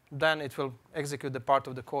 Then it will execute the part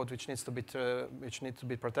of the code which needs to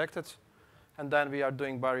be protected, and then we are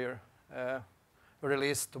doing barrier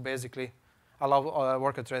release to basically allow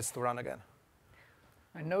worker threads to run again.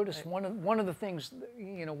 I noticed one of the things,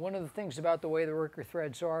 one of the things about the way the worker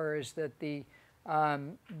threads are is that the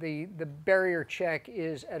barrier check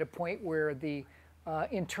is at a point where the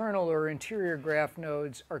internal or interior graph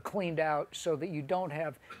nodes are cleaned out so that you don't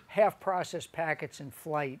have half-processed packets in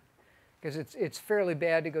flight. Because it's fairly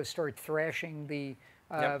bad to go start thrashing the,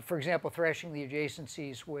 for example, thrashing the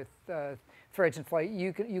adjacencies with threads in flight.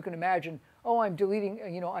 You can imagine, oh, I'm deleting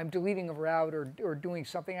a route or doing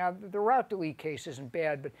something. The route delete case isn't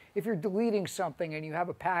bad, but if you're deleting something and you have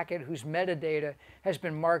a packet whose metadata has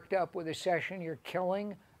been marked up with a session you're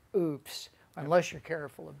killing, oops, unless you're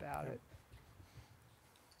careful about it.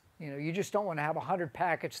 You just don't want to have 100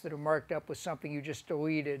 packets that are marked up with something you just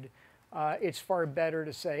deleted. It's far better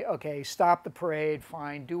to say, okay, stop the parade,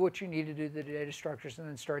 fine, do what you need to do to the data structures, and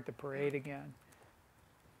then start the parade again.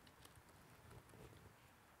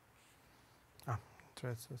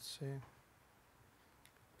 Let's see.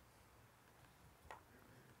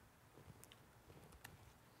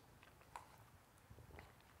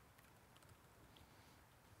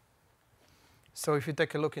 So if you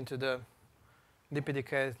take a look into the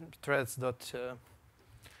DPDK threads.c,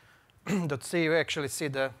 you actually see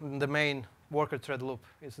the main worker thread loop.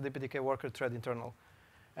 It's the DPDK worker thread internal.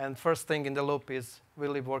 And first thing in the loop is we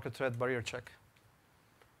leave worker thread barrier check.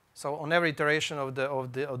 So on every iteration of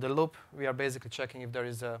the loop, we are basically checking if there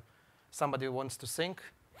is somebody who wants to sync.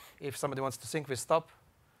 If somebody wants to sync, we stop.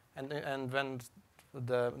 And when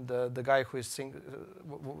the guy who is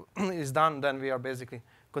is done, then we are basically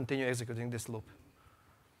continue executing this loop.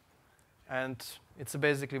 And it's a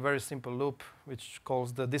basically very simple loop, which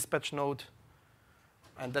calls the dispatch node.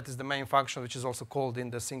 And that is the main function, which is also called in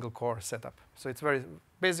the single core setup. So it's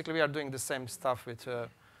basically we are doing the same stuff with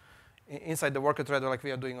inside the worker thread like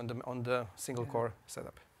we are doing on the single core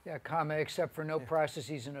setup. Yeah, comma, except for no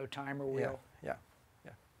processes and no timer wheel. Yeah.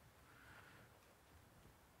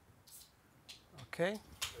 Okay.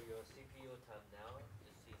 So your CPU time now is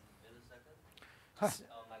in milliseconds or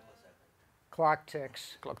microsecond? Clock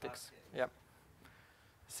ticks. Clock ticks. Yeah.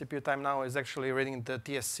 CPU time now is actually reading the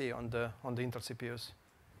TSC on the Intel CPUs.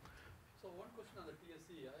 So one question on the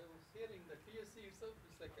TSC. I was hearing the TSC itself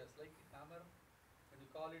is like a slightly hammer. When you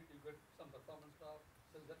call it, you get some performance drop.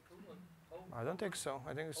 So is that true? Or how, I don't think so.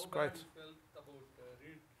 I think it's how quite. bad you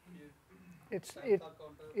felt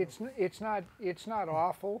about It's not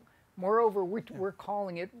awful. Moreover, we're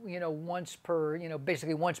calling it, once per,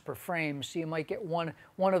 basically once per frame. So you might get one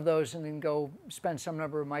of those and then go spend some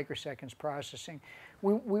number of microseconds processing.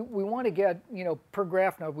 We want to get, per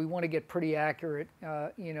graph node, we want to get pretty accurate,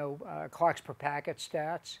 clocks per packet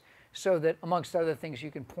stats, so that amongst other things you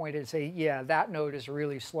can point and say, yeah, that node is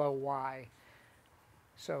really slow. Why?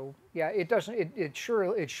 So yeah, it doesn't. It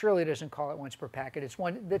surely doesn't call it once per packet. It's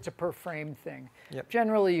a per frame thing. Yep.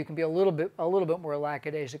 Generally, you can be a little bit more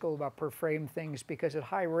lackadaisical about per frame things because at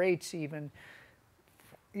high rates, even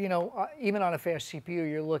even on a fast CPU,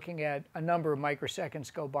 you're looking at a number of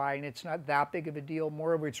microseconds go by, and it's not that big of a deal.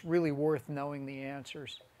 Moreover, it's really worth knowing the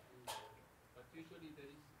answers. But usually there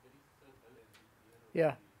is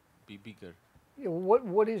Yeah. Be bigger. Yeah,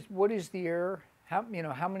 what is the error?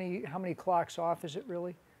 How many clocks off is it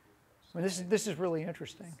really? I mean, this is really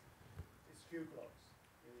interesting. It's few clocks.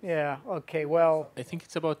 Yeah. Okay. Well, I think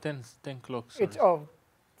it's about 10 clocks.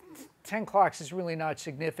 10 clocks is really not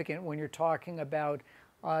significant when you're talking about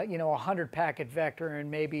 100 packet vector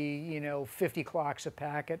and maybe 50 clocks a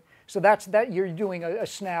packet. So that you're doing a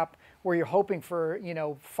snap where you're hoping for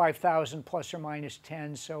 5,000 plus or minus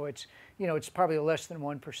 10. So it's it's probably less than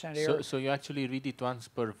 1% error. So you actually read it once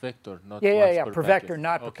per vector, not yeah, once yeah, per per packet. vector,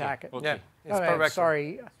 not per Okay, packet. okay. Yeah, it's per vector.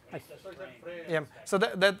 Sorry. Yeah. So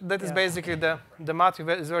that is basically the math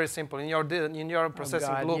is very simple. In your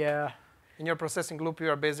processing loop. Yeah. In your processing loop,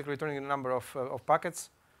 you are basically returning the number of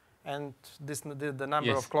packets, and the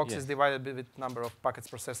number of clocks is divided with number of packets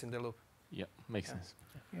processed in the loop. Yeah, makes sense.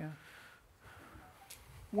 Yeah.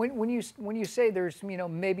 when you say there's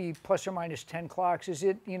maybe plus or minus 10 clocks, is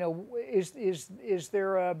it is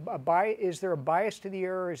there a bias to the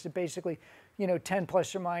error? Is it basically 10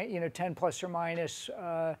 plus or minus 10 plus or minus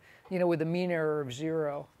with a mean error of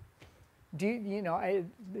 0? Do you know I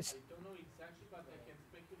don't know exactly, but I can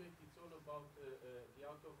speculate. It's all about the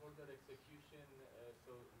out of order execution.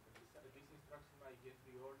 So this instruction might get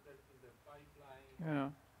reordered in the pipeline. Yeah.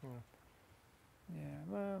 Yeah.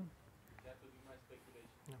 Well, that would be my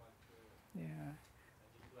speculation. Yeah. But,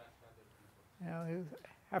 I need to ask other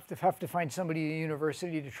people. Have to find somebody at the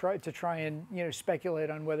university to try and speculate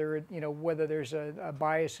on whether whether there's a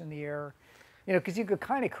bias in the error, because you could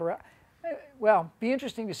kind of correct. Well, be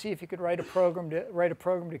interesting to see if you could write a program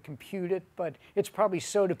to compute it, but it's probably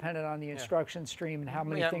so dependent on the instruction stream and how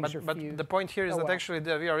many things are fused. But the point here is that actually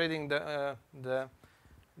we are reading the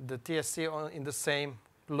TSC in the same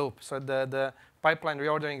loop, so the pipeline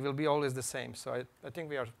reordering will be always the same. So I think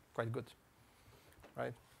we are quite good,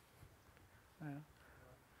 right? Yeah.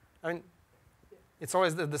 I mean, it's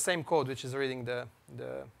always the same code which is reading the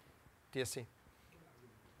TSC.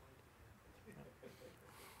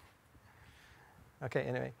 Okay.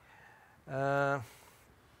 Anyway,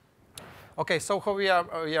 okay. So how we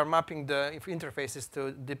are mapping the interfaces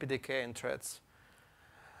to DPDK and threads.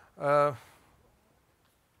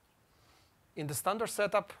 In the standard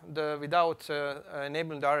setup, without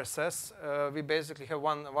enabling the RSS, we basically have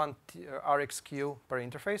one RX queue per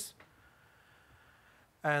interface.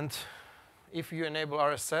 And if you enable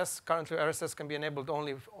RSS, currently RSS can be enabled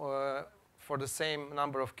only for the same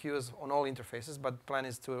number of queues on all interfaces, but the plan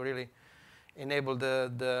is to really enable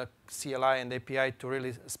the CLI and API to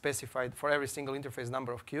really specify for every single interface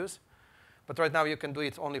number of queues. But right now you can do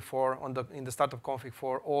it only in the startup config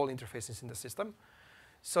for all interfaces in the system.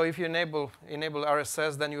 So if you enable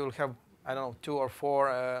RSS, then you will have, I don't know, 2 or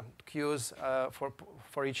 4 queues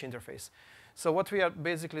for each interface. So what we are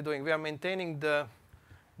basically doing, we are maintaining the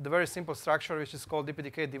very simple structure which is called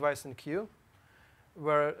DPDK device and queue,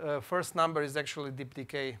 where first number is actually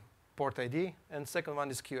DPDK port ID and second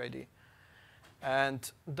one is queue ID.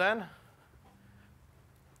 And then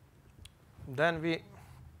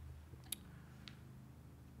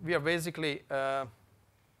we are basically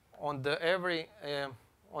on every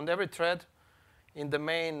thread in the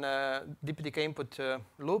main DPDK input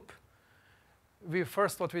loop.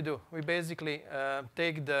 What we do, we basically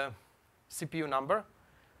take the CPU number,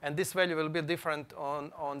 and this value will be different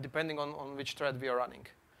depending on which thread we are running.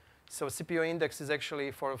 So CPU index is actually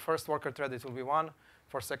for first worker thread it will be 1,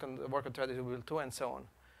 for second worker thread it will be 2, and so on.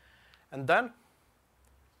 And then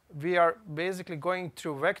we are basically going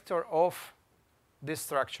through vector of this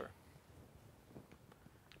structure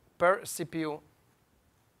per CPU.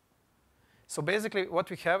 So basically what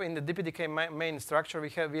we have in the DPDK main structure,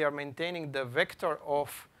 we are maintaining the vector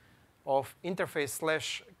of interface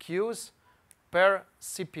 / queues per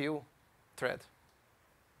CPU thread.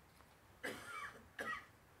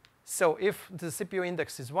 So if the CPU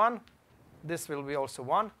index is 1, this will be also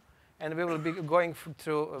 1, and we will be going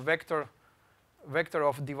through a vector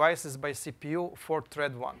of devices by CPU for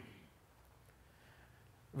thread 1.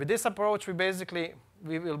 With this approach, we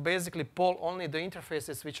will basically poll only the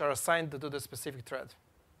interfaces which are assigned to the specific thread.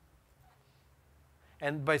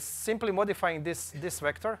 And by simply modifying this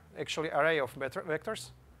vector, actually array of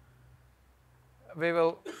vectors, we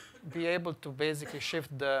will be able to basically shift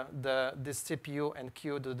this CPU and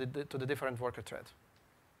queue to the different worker thread.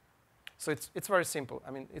 So it's very simple.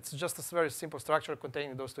 I mean, it's just a very simple structure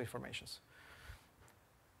containing those two informations.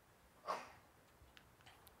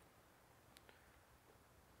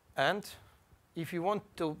 And if you want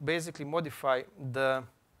to basically modify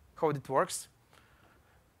how it works,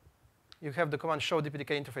 you have the command show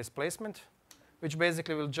DPDK interface placement, which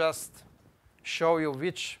basically will just show you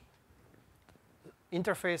which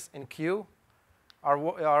interface and queue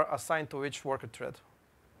are assigned to which worker thread.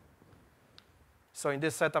 So in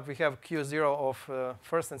this setup, we have Q0 of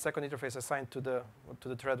first and second interface assigned to the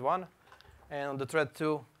thread 1, and on the thread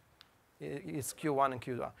 2 is Q1 and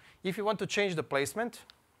Q2. If you want to change the placement,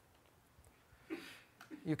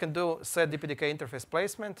 you can do set DPDK interface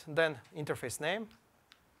placement, then interface name,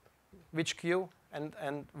 which queue,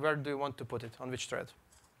 and where do you want to put it, on which thread.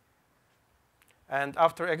 And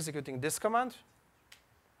after executing this command,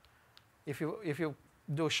 if you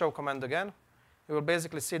do show command again, you will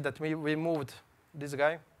basically see that we moved this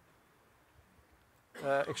guy,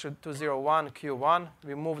 actually 201 Q1,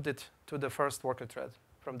 we moved it to the first worker thread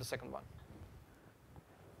from the second one.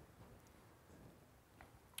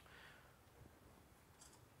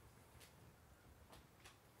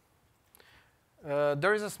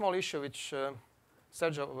 There is a small issue which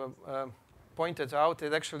Sergio pointed out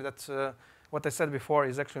is actually that what I said before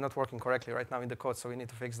is actually not working correctly right now in the code, so we need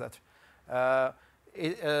to fix that.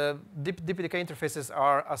 DPDK interfaces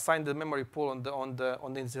are assigned the memory pool on the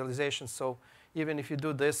initialization. So even if you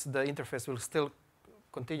do this, the interface will still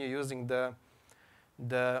continue using the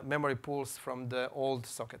memory pools from the old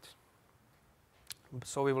socket.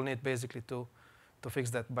 So we will need basically to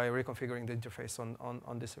fix that by reconfiguring the interface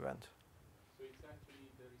on this event. So it's actually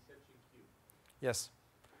the reception queue. Yes,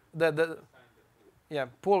 the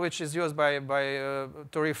pool which is used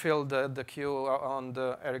to refill the queue on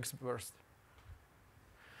the RX burst.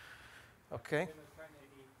 Okay. Can assign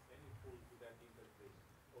any pool to that interface.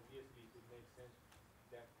 Obviously, it would make sense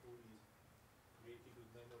that pool is created with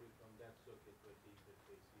memory from that socket where the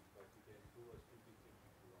interface is, but you can do a stupid thing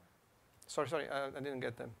if you want. Sorry, I didn't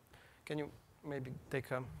get them. Can you maybe take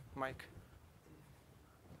a mic?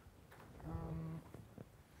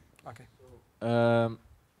 Okay.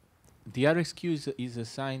 The RxQ is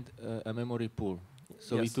assigned a memory pool.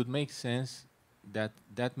 So Yes. it would make sense that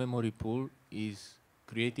that memory pool is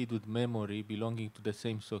created with memory belonging to the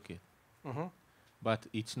same socket. But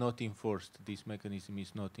it's not enforced. This mechanism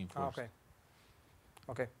is not enforced. Okay.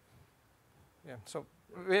 Okay. Yeah. So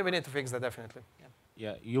we need to fix that definitely. Yeah.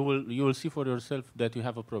 Yeah, you will see for yourself that you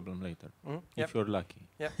have a problem later if you're lucky.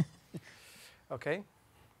 Yeah. Okay.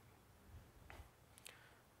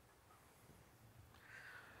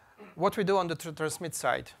 What we do on the transmit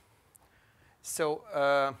side. So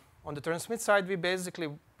on the transmit side, we basically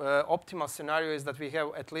optimal scenario is that we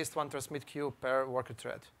have at least one transmit queue per worker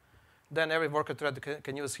thread. Then every worker thread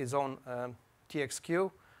can use his own TX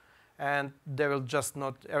queue, and there will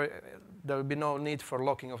be no need for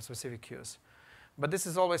locking of specific queues. But this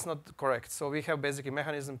is always not correct. So we have basically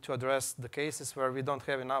mechanism to address the cases where we don't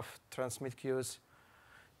have enough transmit queues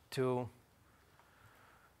to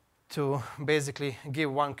basically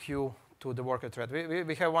give one queue to the worker thread.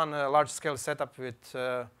 We have one large-scale setup with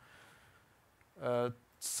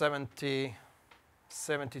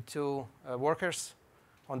 72 workers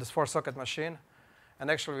on this 4-socket machine.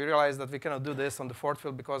 And actually, we realized that we cannot do this on the fourth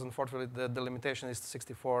field because on the fourth field, the limitation is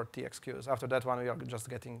 64 TX queues. After that one, we are just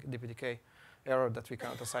getting DPDK error that we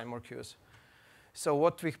cannot assign more queues. So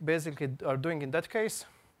what we basically are doing in that case,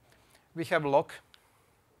 we have lock.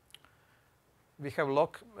 We have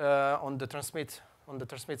lock on the transmit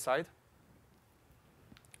side.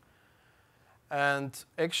 And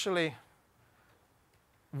actually,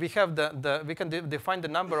 we have we can define the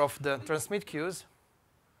number of the transmit queues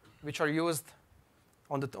which are used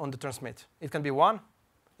on the transmit. It can be 1.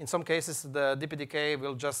 In some cases, the DPDK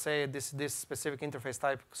will just say this specific interface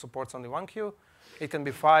type supports only 1 queue. It can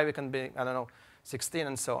be 5. It can be, I don't know, 16,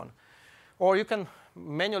 and so on. Or you can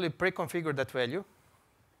manually pre-configure that value.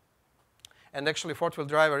 And actually, fourth wheel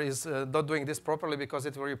driver is not doing this properly because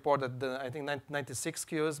it will report that I think 96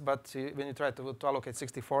 queues, but when you try to allocate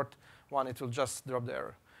 64th one, it will just drop the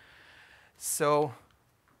error. So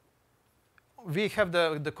we have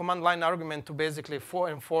the command line argument to basically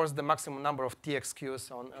enforce the maximum number of TX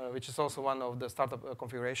queues, which is also one of the startup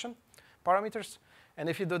configuration parameters. And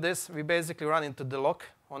if you do this, we basically run into the lock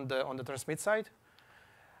on the transmit side.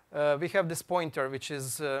 We have this pointer, which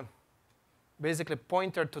is basically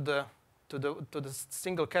pointer to the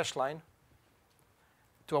single cache line.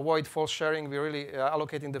 To avoid false sharing, we're really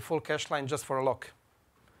allocating the full cache line just for a lock.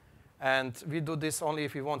 And we do this only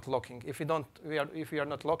if we want locking. If we don't, if we are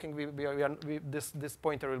not locking, this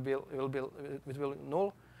pointer will be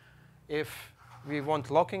null. If we want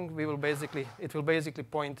locking, it will basically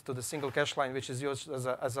point to the single cache line, which is used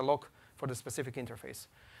as a lock for the specific interface.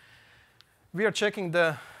 We are checking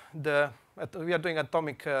we are doing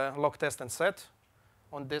atomic lock test and set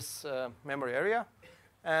on this memory area.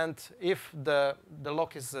 And if the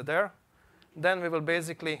lock is there, then we will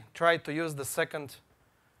basically try to use the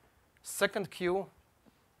second queue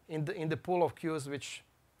in the pool of queues which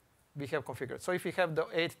we have configured. So if we have the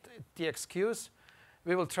 8 TX queues,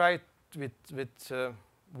 we will try with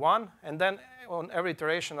 1, and then on every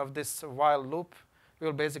iteration of this while loop, we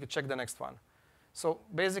will basically check the next one. So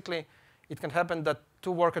basically, it can happen that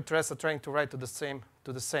 2 worker threads are trying to write to the same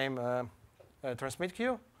transmit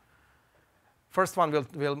queue. First one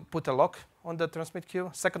will put a lock on the transmit queue.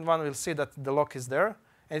 Second one will see that the lock is there,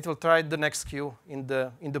 and it will try the next queue in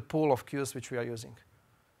the pool of queues which we are using,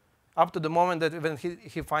 up to the moment that when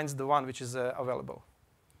he finds the one which is available.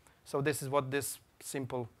 So this is what this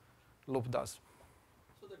simple loop does.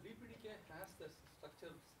 So the DPDK has the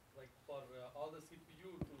structure like for all the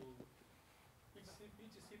CPU each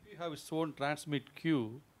CPU have its own transmit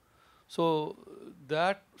queue. So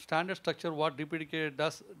that standard structure, what DPDK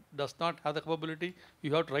does not have the capability.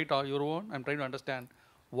 You have to write your own. I'm trying to understand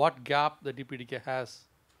what gap the DPDK has.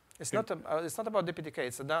 It's not about DPDK.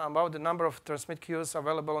 It's about the number of transmit queues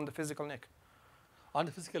available on the physical NIC. On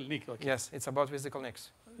the physical NIC, okay. Yes, it's about physical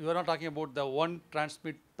NICs. You are not talking about the one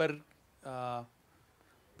transmit per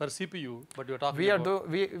CPU, but you are talking about...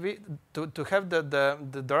 To have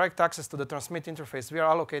the direct access to the transmit interface, we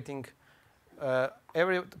are allocating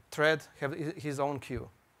every thread have his own queue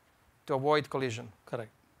to avoid collision.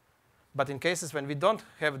 Correct. But in cases when we don't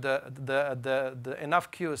have the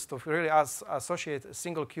enough queues to really associate a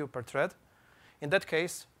single queue per thread, in that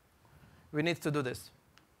case, we need to do this.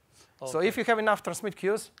 Okay. So if you have enough transmit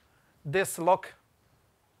queues, this lock,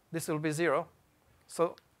 this will be 0.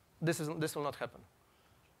 So this will not happen.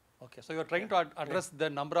 Okay. So you are trying to address the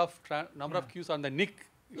number of queues on the NIC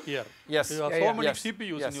here. Yes. So you have so many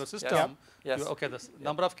CPUs in your system. Yes. Okay. The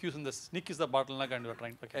number of queues in the NIC is the bottleneck, and you are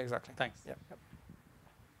trying. Okay. Exactly. Thanks. Yep.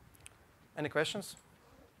 Any questions?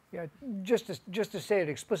 Yeah, just to say it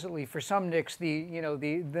explicitly, for some NICs,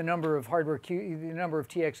 the number of the number of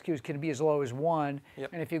TX queues can be as low as 1,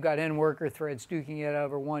 and if you've got n worker threads duking it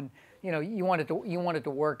over 1, you want it to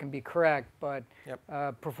work and be correct, but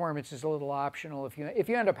performance is a little optional. If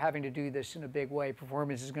you end up having to do this in a big way,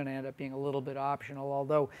 performance is going to end up being a little bit optional.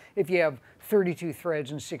 Although if you have 32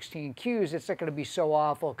 threads and 16 queues, it's not going to be so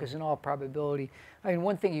awful, because in all probability, I mean,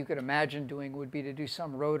 one thing you could imagine doing would be to do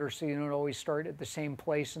some rotor so you don't always start at the same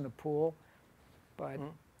place in the pool. But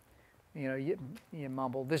you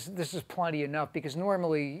mumble. This is plenty enough, because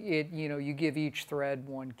normally you give each thread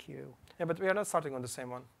 1 queue. Yeah, but we are not starting on the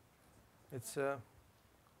same one. It's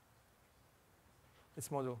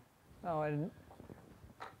module. Oh,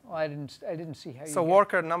 I didn't see how you. So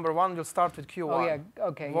worker number 1 will start with Q1. Oh yeah,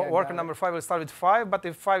 okay. Worker number 5 will start with 5, but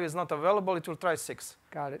if 5 is not available, it will try 6.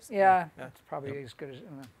 Got it. Yeah, that's probably as good as.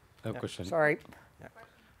 I have a question. Sorry.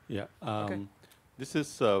 Yeah. Okay. This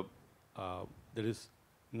is that is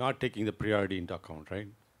not taking the priority into account, right?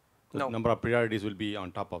 The number of priorities will be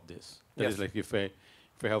on top of this. That is like if I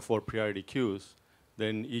have 4 priority queues,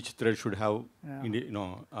 then each thread should have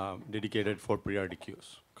dedicated 4 priority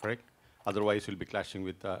queues, correct? Otherwise, you'll be clashing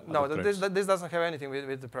with no, other this doesn't have anything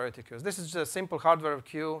with the priority queues. This is just a simple hardware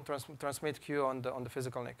queue, transmit queue on the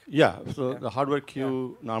physical NIC. Yeah, so the hardware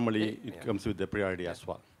queue, normally it comes with the priority as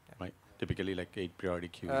well, right? Typically like 8 priority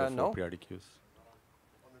queues or 4 priority queues.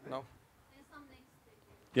 No.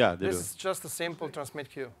 Yeah, they this do. Is just a simple transmit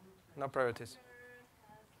queue, no priorities.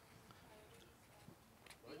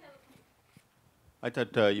 I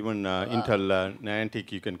thought even Intel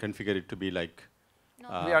Niantic, you can configure it to be like...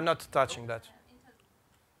 we are not touching that.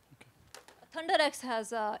 ThunderX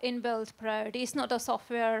has inbuilt priority. It's not a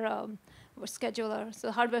software scheduler,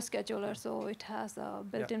 so hardware scheduler, so it has a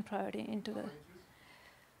built-in priority into the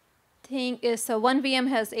thing. Is one VM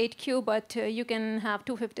has 8 queue, but you can have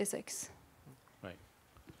 256. Right.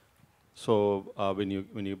 So when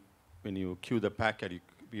you queue the packet,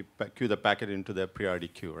 you queue the packet into the priority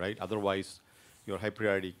queue, right? Otherwise, your high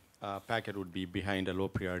priority packet would be behind a low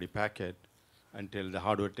priority packet until the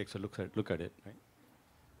hardware takes a look at it, right?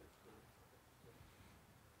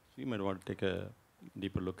 So you might want to take a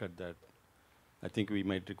deeper look at that. I think we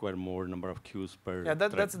might require more number of queues per. Yeah,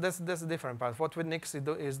 that's a different part. What NIC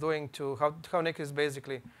is doing to how NIC is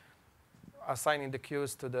basically assigning the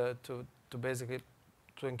queues to basically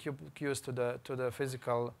queues to the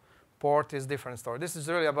physical port is different story. This is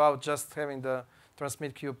really about just having the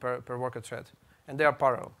transmit queue per worker thread, and they are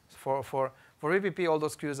parallel. For VPP, all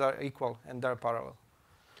those queues are equal and they're parallel.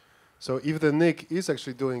 So if the NIC is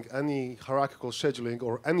actually doing any hierarchical scheduling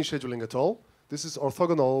or any scheduling at all, this is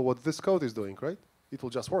orthogonal what this code is doing, right? It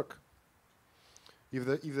will just work. If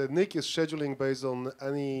the NIC is scheduling based on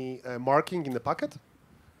any marking in the packet,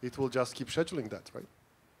 it will just keep scheduling that, right?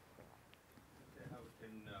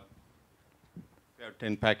 We have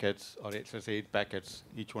 10 packets, or let's say 8 packets,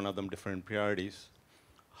 each one of them different priorities.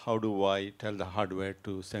 How do I tell the hardware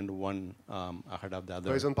to send one ahead of the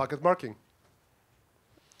other? Based on packet marking.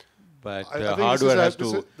 But the hardware has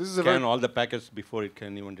to scan all the packets before it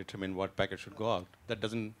can even determine what packet should go out. That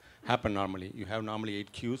doesn't happen normally. You have normally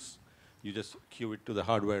 8 queues. You just queue it to the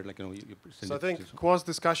hardware, like you send so it. I think Quo's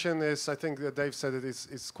discussion is, I think Dave said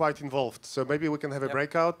it's quite involved. So maybe we can have a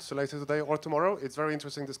breakout later today or tomorrow. It's very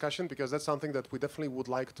interesting discussion because that's something that we definitely would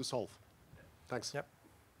like to solve. Thanks. Yep.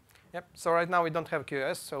 So right now we don't have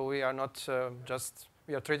QoS, so we are not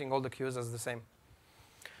we are treating all the queues as the same.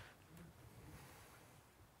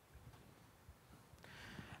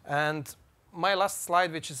 And my last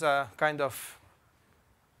slide, which is a kind of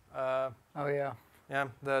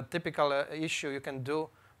the typical issue you can do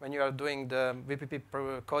when you are doing the VPP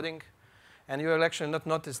coding, and you will actually not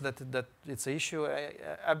notice that it's an issue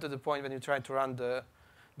up to the point when you try to run the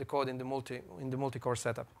the code in the multi-core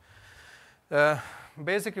setup.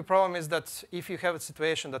 Basically, problem is that if you have a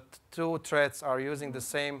situation that two threads are using the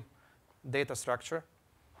same data structure,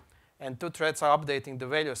 and two threads are updating the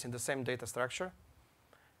values in the same data structure,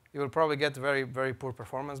 you will probably get very, very poor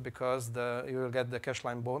performance because you will get the cache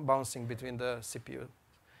line bouncing between the CPU.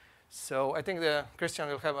 So I think Christian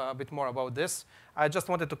will have a bit more about this. I just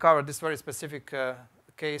wanted to cover this very specific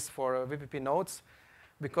case for VPP nodes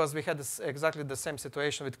because we had exactly the same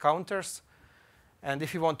situation with counters. And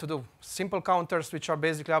if you want to do simple counters, which are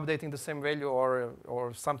basically updating the same value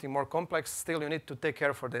or something more complex, still you need to take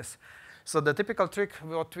care for this. So the typical trick,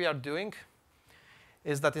 what we are doing,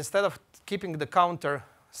 is that instead of keeping the counter,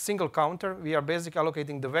 single counter, we are basically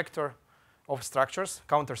allocating the vector of structures,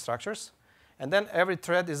 counter structures, and then every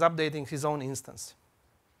thread is updating his own instance.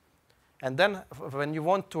 And then when you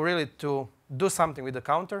want to really to do something with the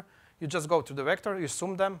counter, you just go to the vector, you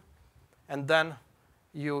sum them, and then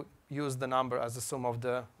you use the number as the sum of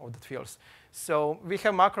the fields. So we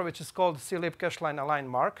have macro which is called clip cache line align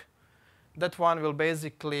mark. That one will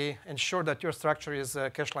basically ensure that your structure is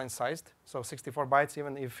cache line sized, so 64 bytes.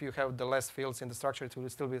 Even if you have the less fields in the structure, it will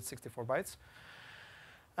still be 64 bytes.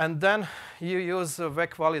 And then you use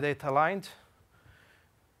vec validate aligned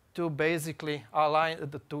to basically align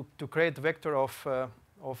to create vector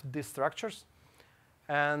of these structures,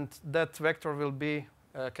 and that vector will be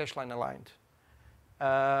cache line aligned.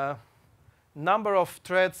 Number of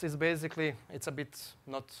threads is basically, it's a bit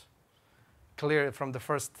not clear from the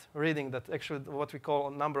first reading that actually what we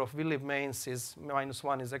call number of vlib mains is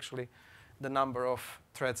 -1 is actually the number of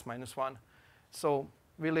threads -1. So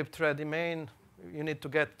vlib thread main, you need to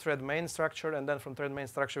get thread main structure, and then from thread main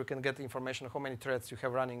structure you can get information of how many threads you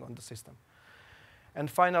have running on the system.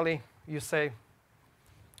 And finally, you say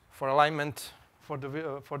for alignment, for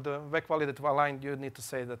the vec validated aligned, you need to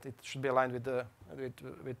say that it should be aligned with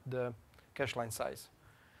the cache line size.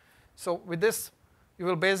 So with this, you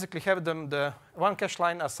will basically have the one cache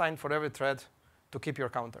line assigned for every thread to keep your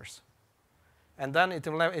counters. And then it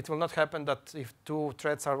will not happen that if two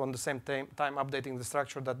threads are on the same time updating the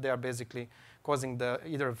structure, that they are basically causing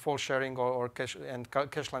either fault sharing or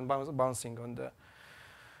cache line bouncing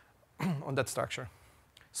on that structure.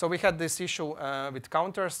 So we had this issue with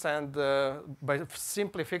counters, and by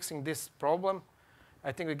simply fixing this problem,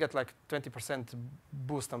 I think we get like 20%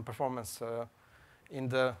 boost on performance in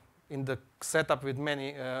the setup with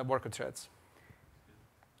many worker threads.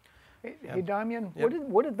 Hey, Damian, yep.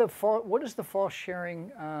 what does the fault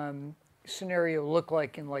sharing scenario look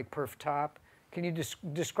like in like perf top? Can you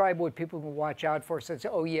describe what people will watch out for? So say,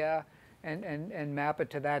 oh yeah, and map it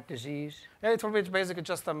to that disease? Yeah, it will be basically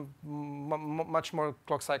just a much more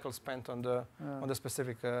clock cycle spent on the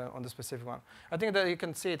specific one. I think that you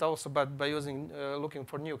can see it also, but by looking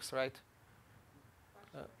for nukes, right?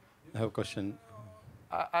 I have a question.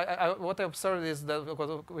 What I observed is that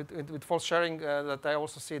with fault sharing, that I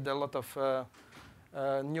also see a lot of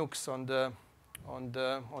nukes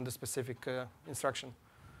on the specific instruction.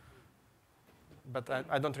 But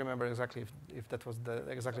I don't remember exactly if that was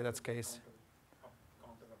exactly that case.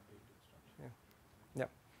 Yeah.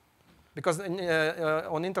 Because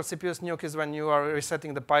on Intel CPUs, nuke is when you are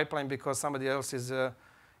resetting the pipeline because somebody else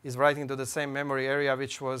is writing to the same memory area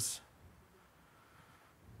which was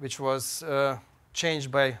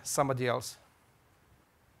changed by somebody else.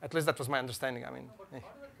 At least that was my understanding. I mean, no, but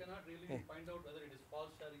hardware cannot really find out whether it is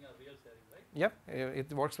false sharing or real sharing, right? Yeah,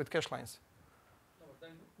 it works with cache lines. No,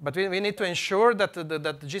 but we need to ensure that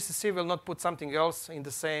the GCC will not put something else in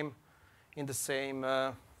the same. So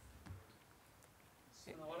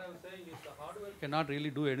what I'm saying is the hardware cannot really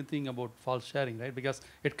do anything about false sharing, right? Because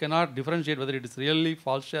it cannot differentiate whether it is really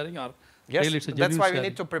false sharing or really it's a genuine that's why sharing. We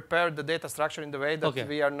need to prepare the data structure in the way that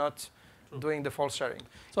we are not doing the false sharing.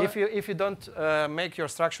 So if you don't make your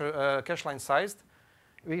structure cache line sized,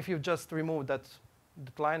 if you just remove that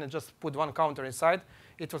line and just put one counter inside,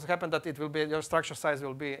 it will happen that it will be your structure size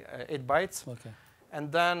will be 8 bytes, and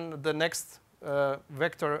then the next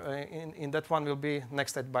vector in that one will be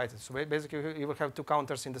next 8 bytes. So basically, you will have two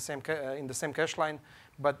counters in the same cache line,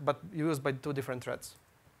 but used by two different threads.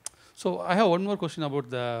 So I have one more question about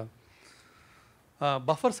the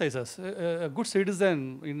buffer sizes. A good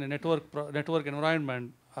citizen in a network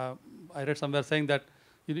environment, I read somewhere saying that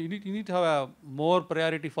you need to have a more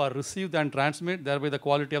priority for receive than transmit, thereby the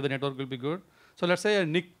quality of the network will be good. So let's say a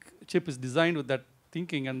NIC chip is designed with that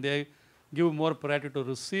thinking and they give more priority to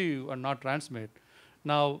receive and not transmit.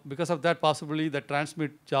 Now, because of that, possibly the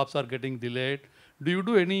transmit jobs are getting delayed. Do you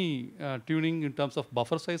do any tuning in terms of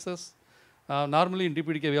buffer sizes? Normally in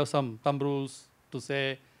DPDK, we have some thumb rules to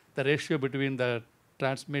say the ratio between the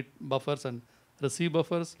transmit buffers and receive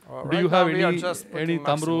buffers? Do Right you have now we are just any putting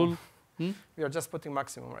thumb maximum. rule? We are just putting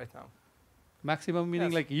maximum right now. Maximum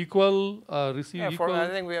meaning Yes. like equal, receive Yeah, equal? I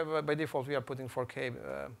think we have by default we are putting 4K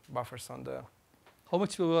buffers on the. How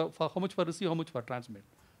much for how much for receive? How much for transmit?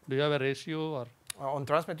 Do you have a ratio or? On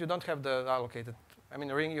transmit you don't have the allocated. I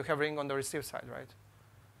mean ring. You have ring on the receive side, right?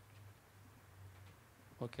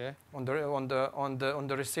 Okay. On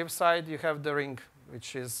the receive side you have the ring,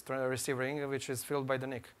 which is receive ring, which is filled by the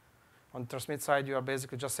NIC. On the transmit side you are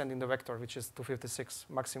basically just sending the vector, which is 256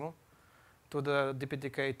 maximum, to the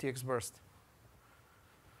DPDK TX burst.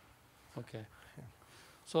 Okay. Yeah.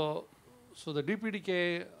 So the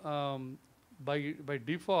DPDK by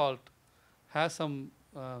default has some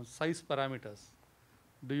size parameters.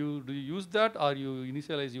 Do you use that, or you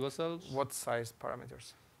initialize yourselves? What size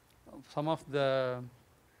parameters? Some of the.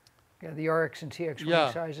 Yeah, the RX and TX Yeah,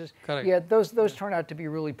 ring sizes. correct. Yeah, those turn out to be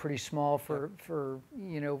really pretty small for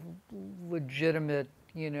legitimate,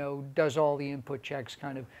 does all the input checks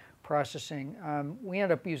kind of processing. We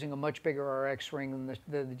end up using a much bigger RX ring than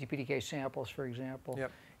the DPDK samples, for example.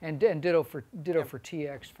 Yep. And ditto for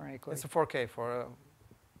TX, frankly. It's a 4K for.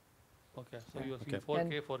 Okay, so you're using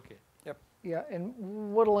 4K, 4K. Yep. Yeah, and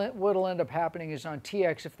what'll end up happening is on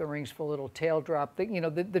TX, if the ring's full, it'll tail drop.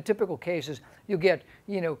 The typical case is you'll get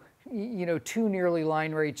two nearly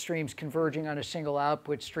line rate streams converging on a single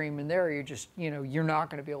output stream, and there you just you're not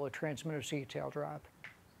going to be able to transmit or see a tail drop.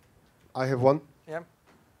 I have one. Yeah.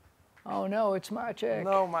 Oh no, it's Maciek.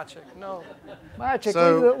 No, Maciek, no. Maciek,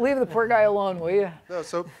 So- leave the poor guy alone, will you? No,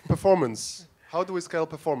 so performance. How do we scale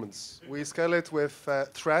performance? We scale it with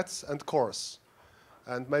threads and cores,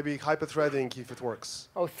 and maybe hyper-threading if it works.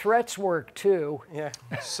 Oh, threats work too. Yeah.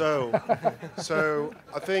 So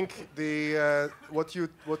I think what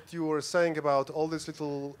you were saying about all these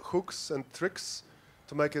little hooks and tricks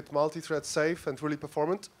to make it multi-thread safe and really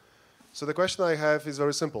performant. So the question I have is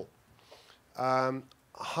very simple.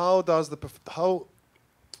 How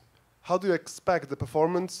do you expect the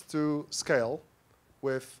performance to scale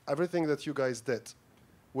with everything that you guys did,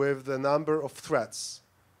 with the number of threads,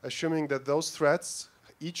 assuming that those threads,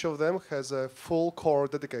 each of them has a full core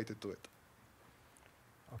dedicated to it?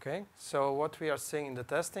 Okay, so what we are seeing in the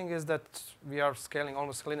testing is that we are scaling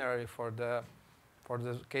almost linearly for the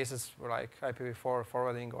cases like IPv4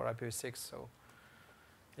 forwarding or IPv6. So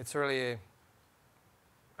it's really,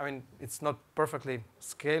 I mean, it's not perfectly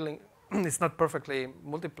scaling. It's not perfectly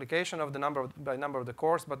multiplication of the number by number of the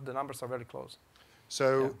cores, but the numbers are very close.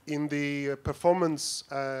 So in the performance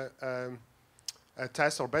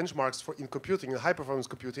tests or benchmarks in computing, in high-performance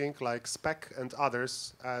computing, like SPEC and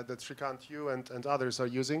others that Shrikant, you and others are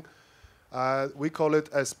using, we call it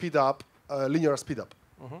a speed-up, linear speed-up.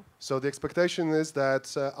 So the expectation is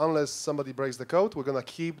that unless somebody breaks the code, we're going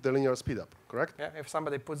to keep the linear speed-up, correct? Yeah, if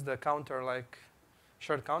somebody puts the counter like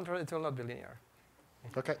shared counter, it will not be linear.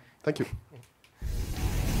 Okay, thank you.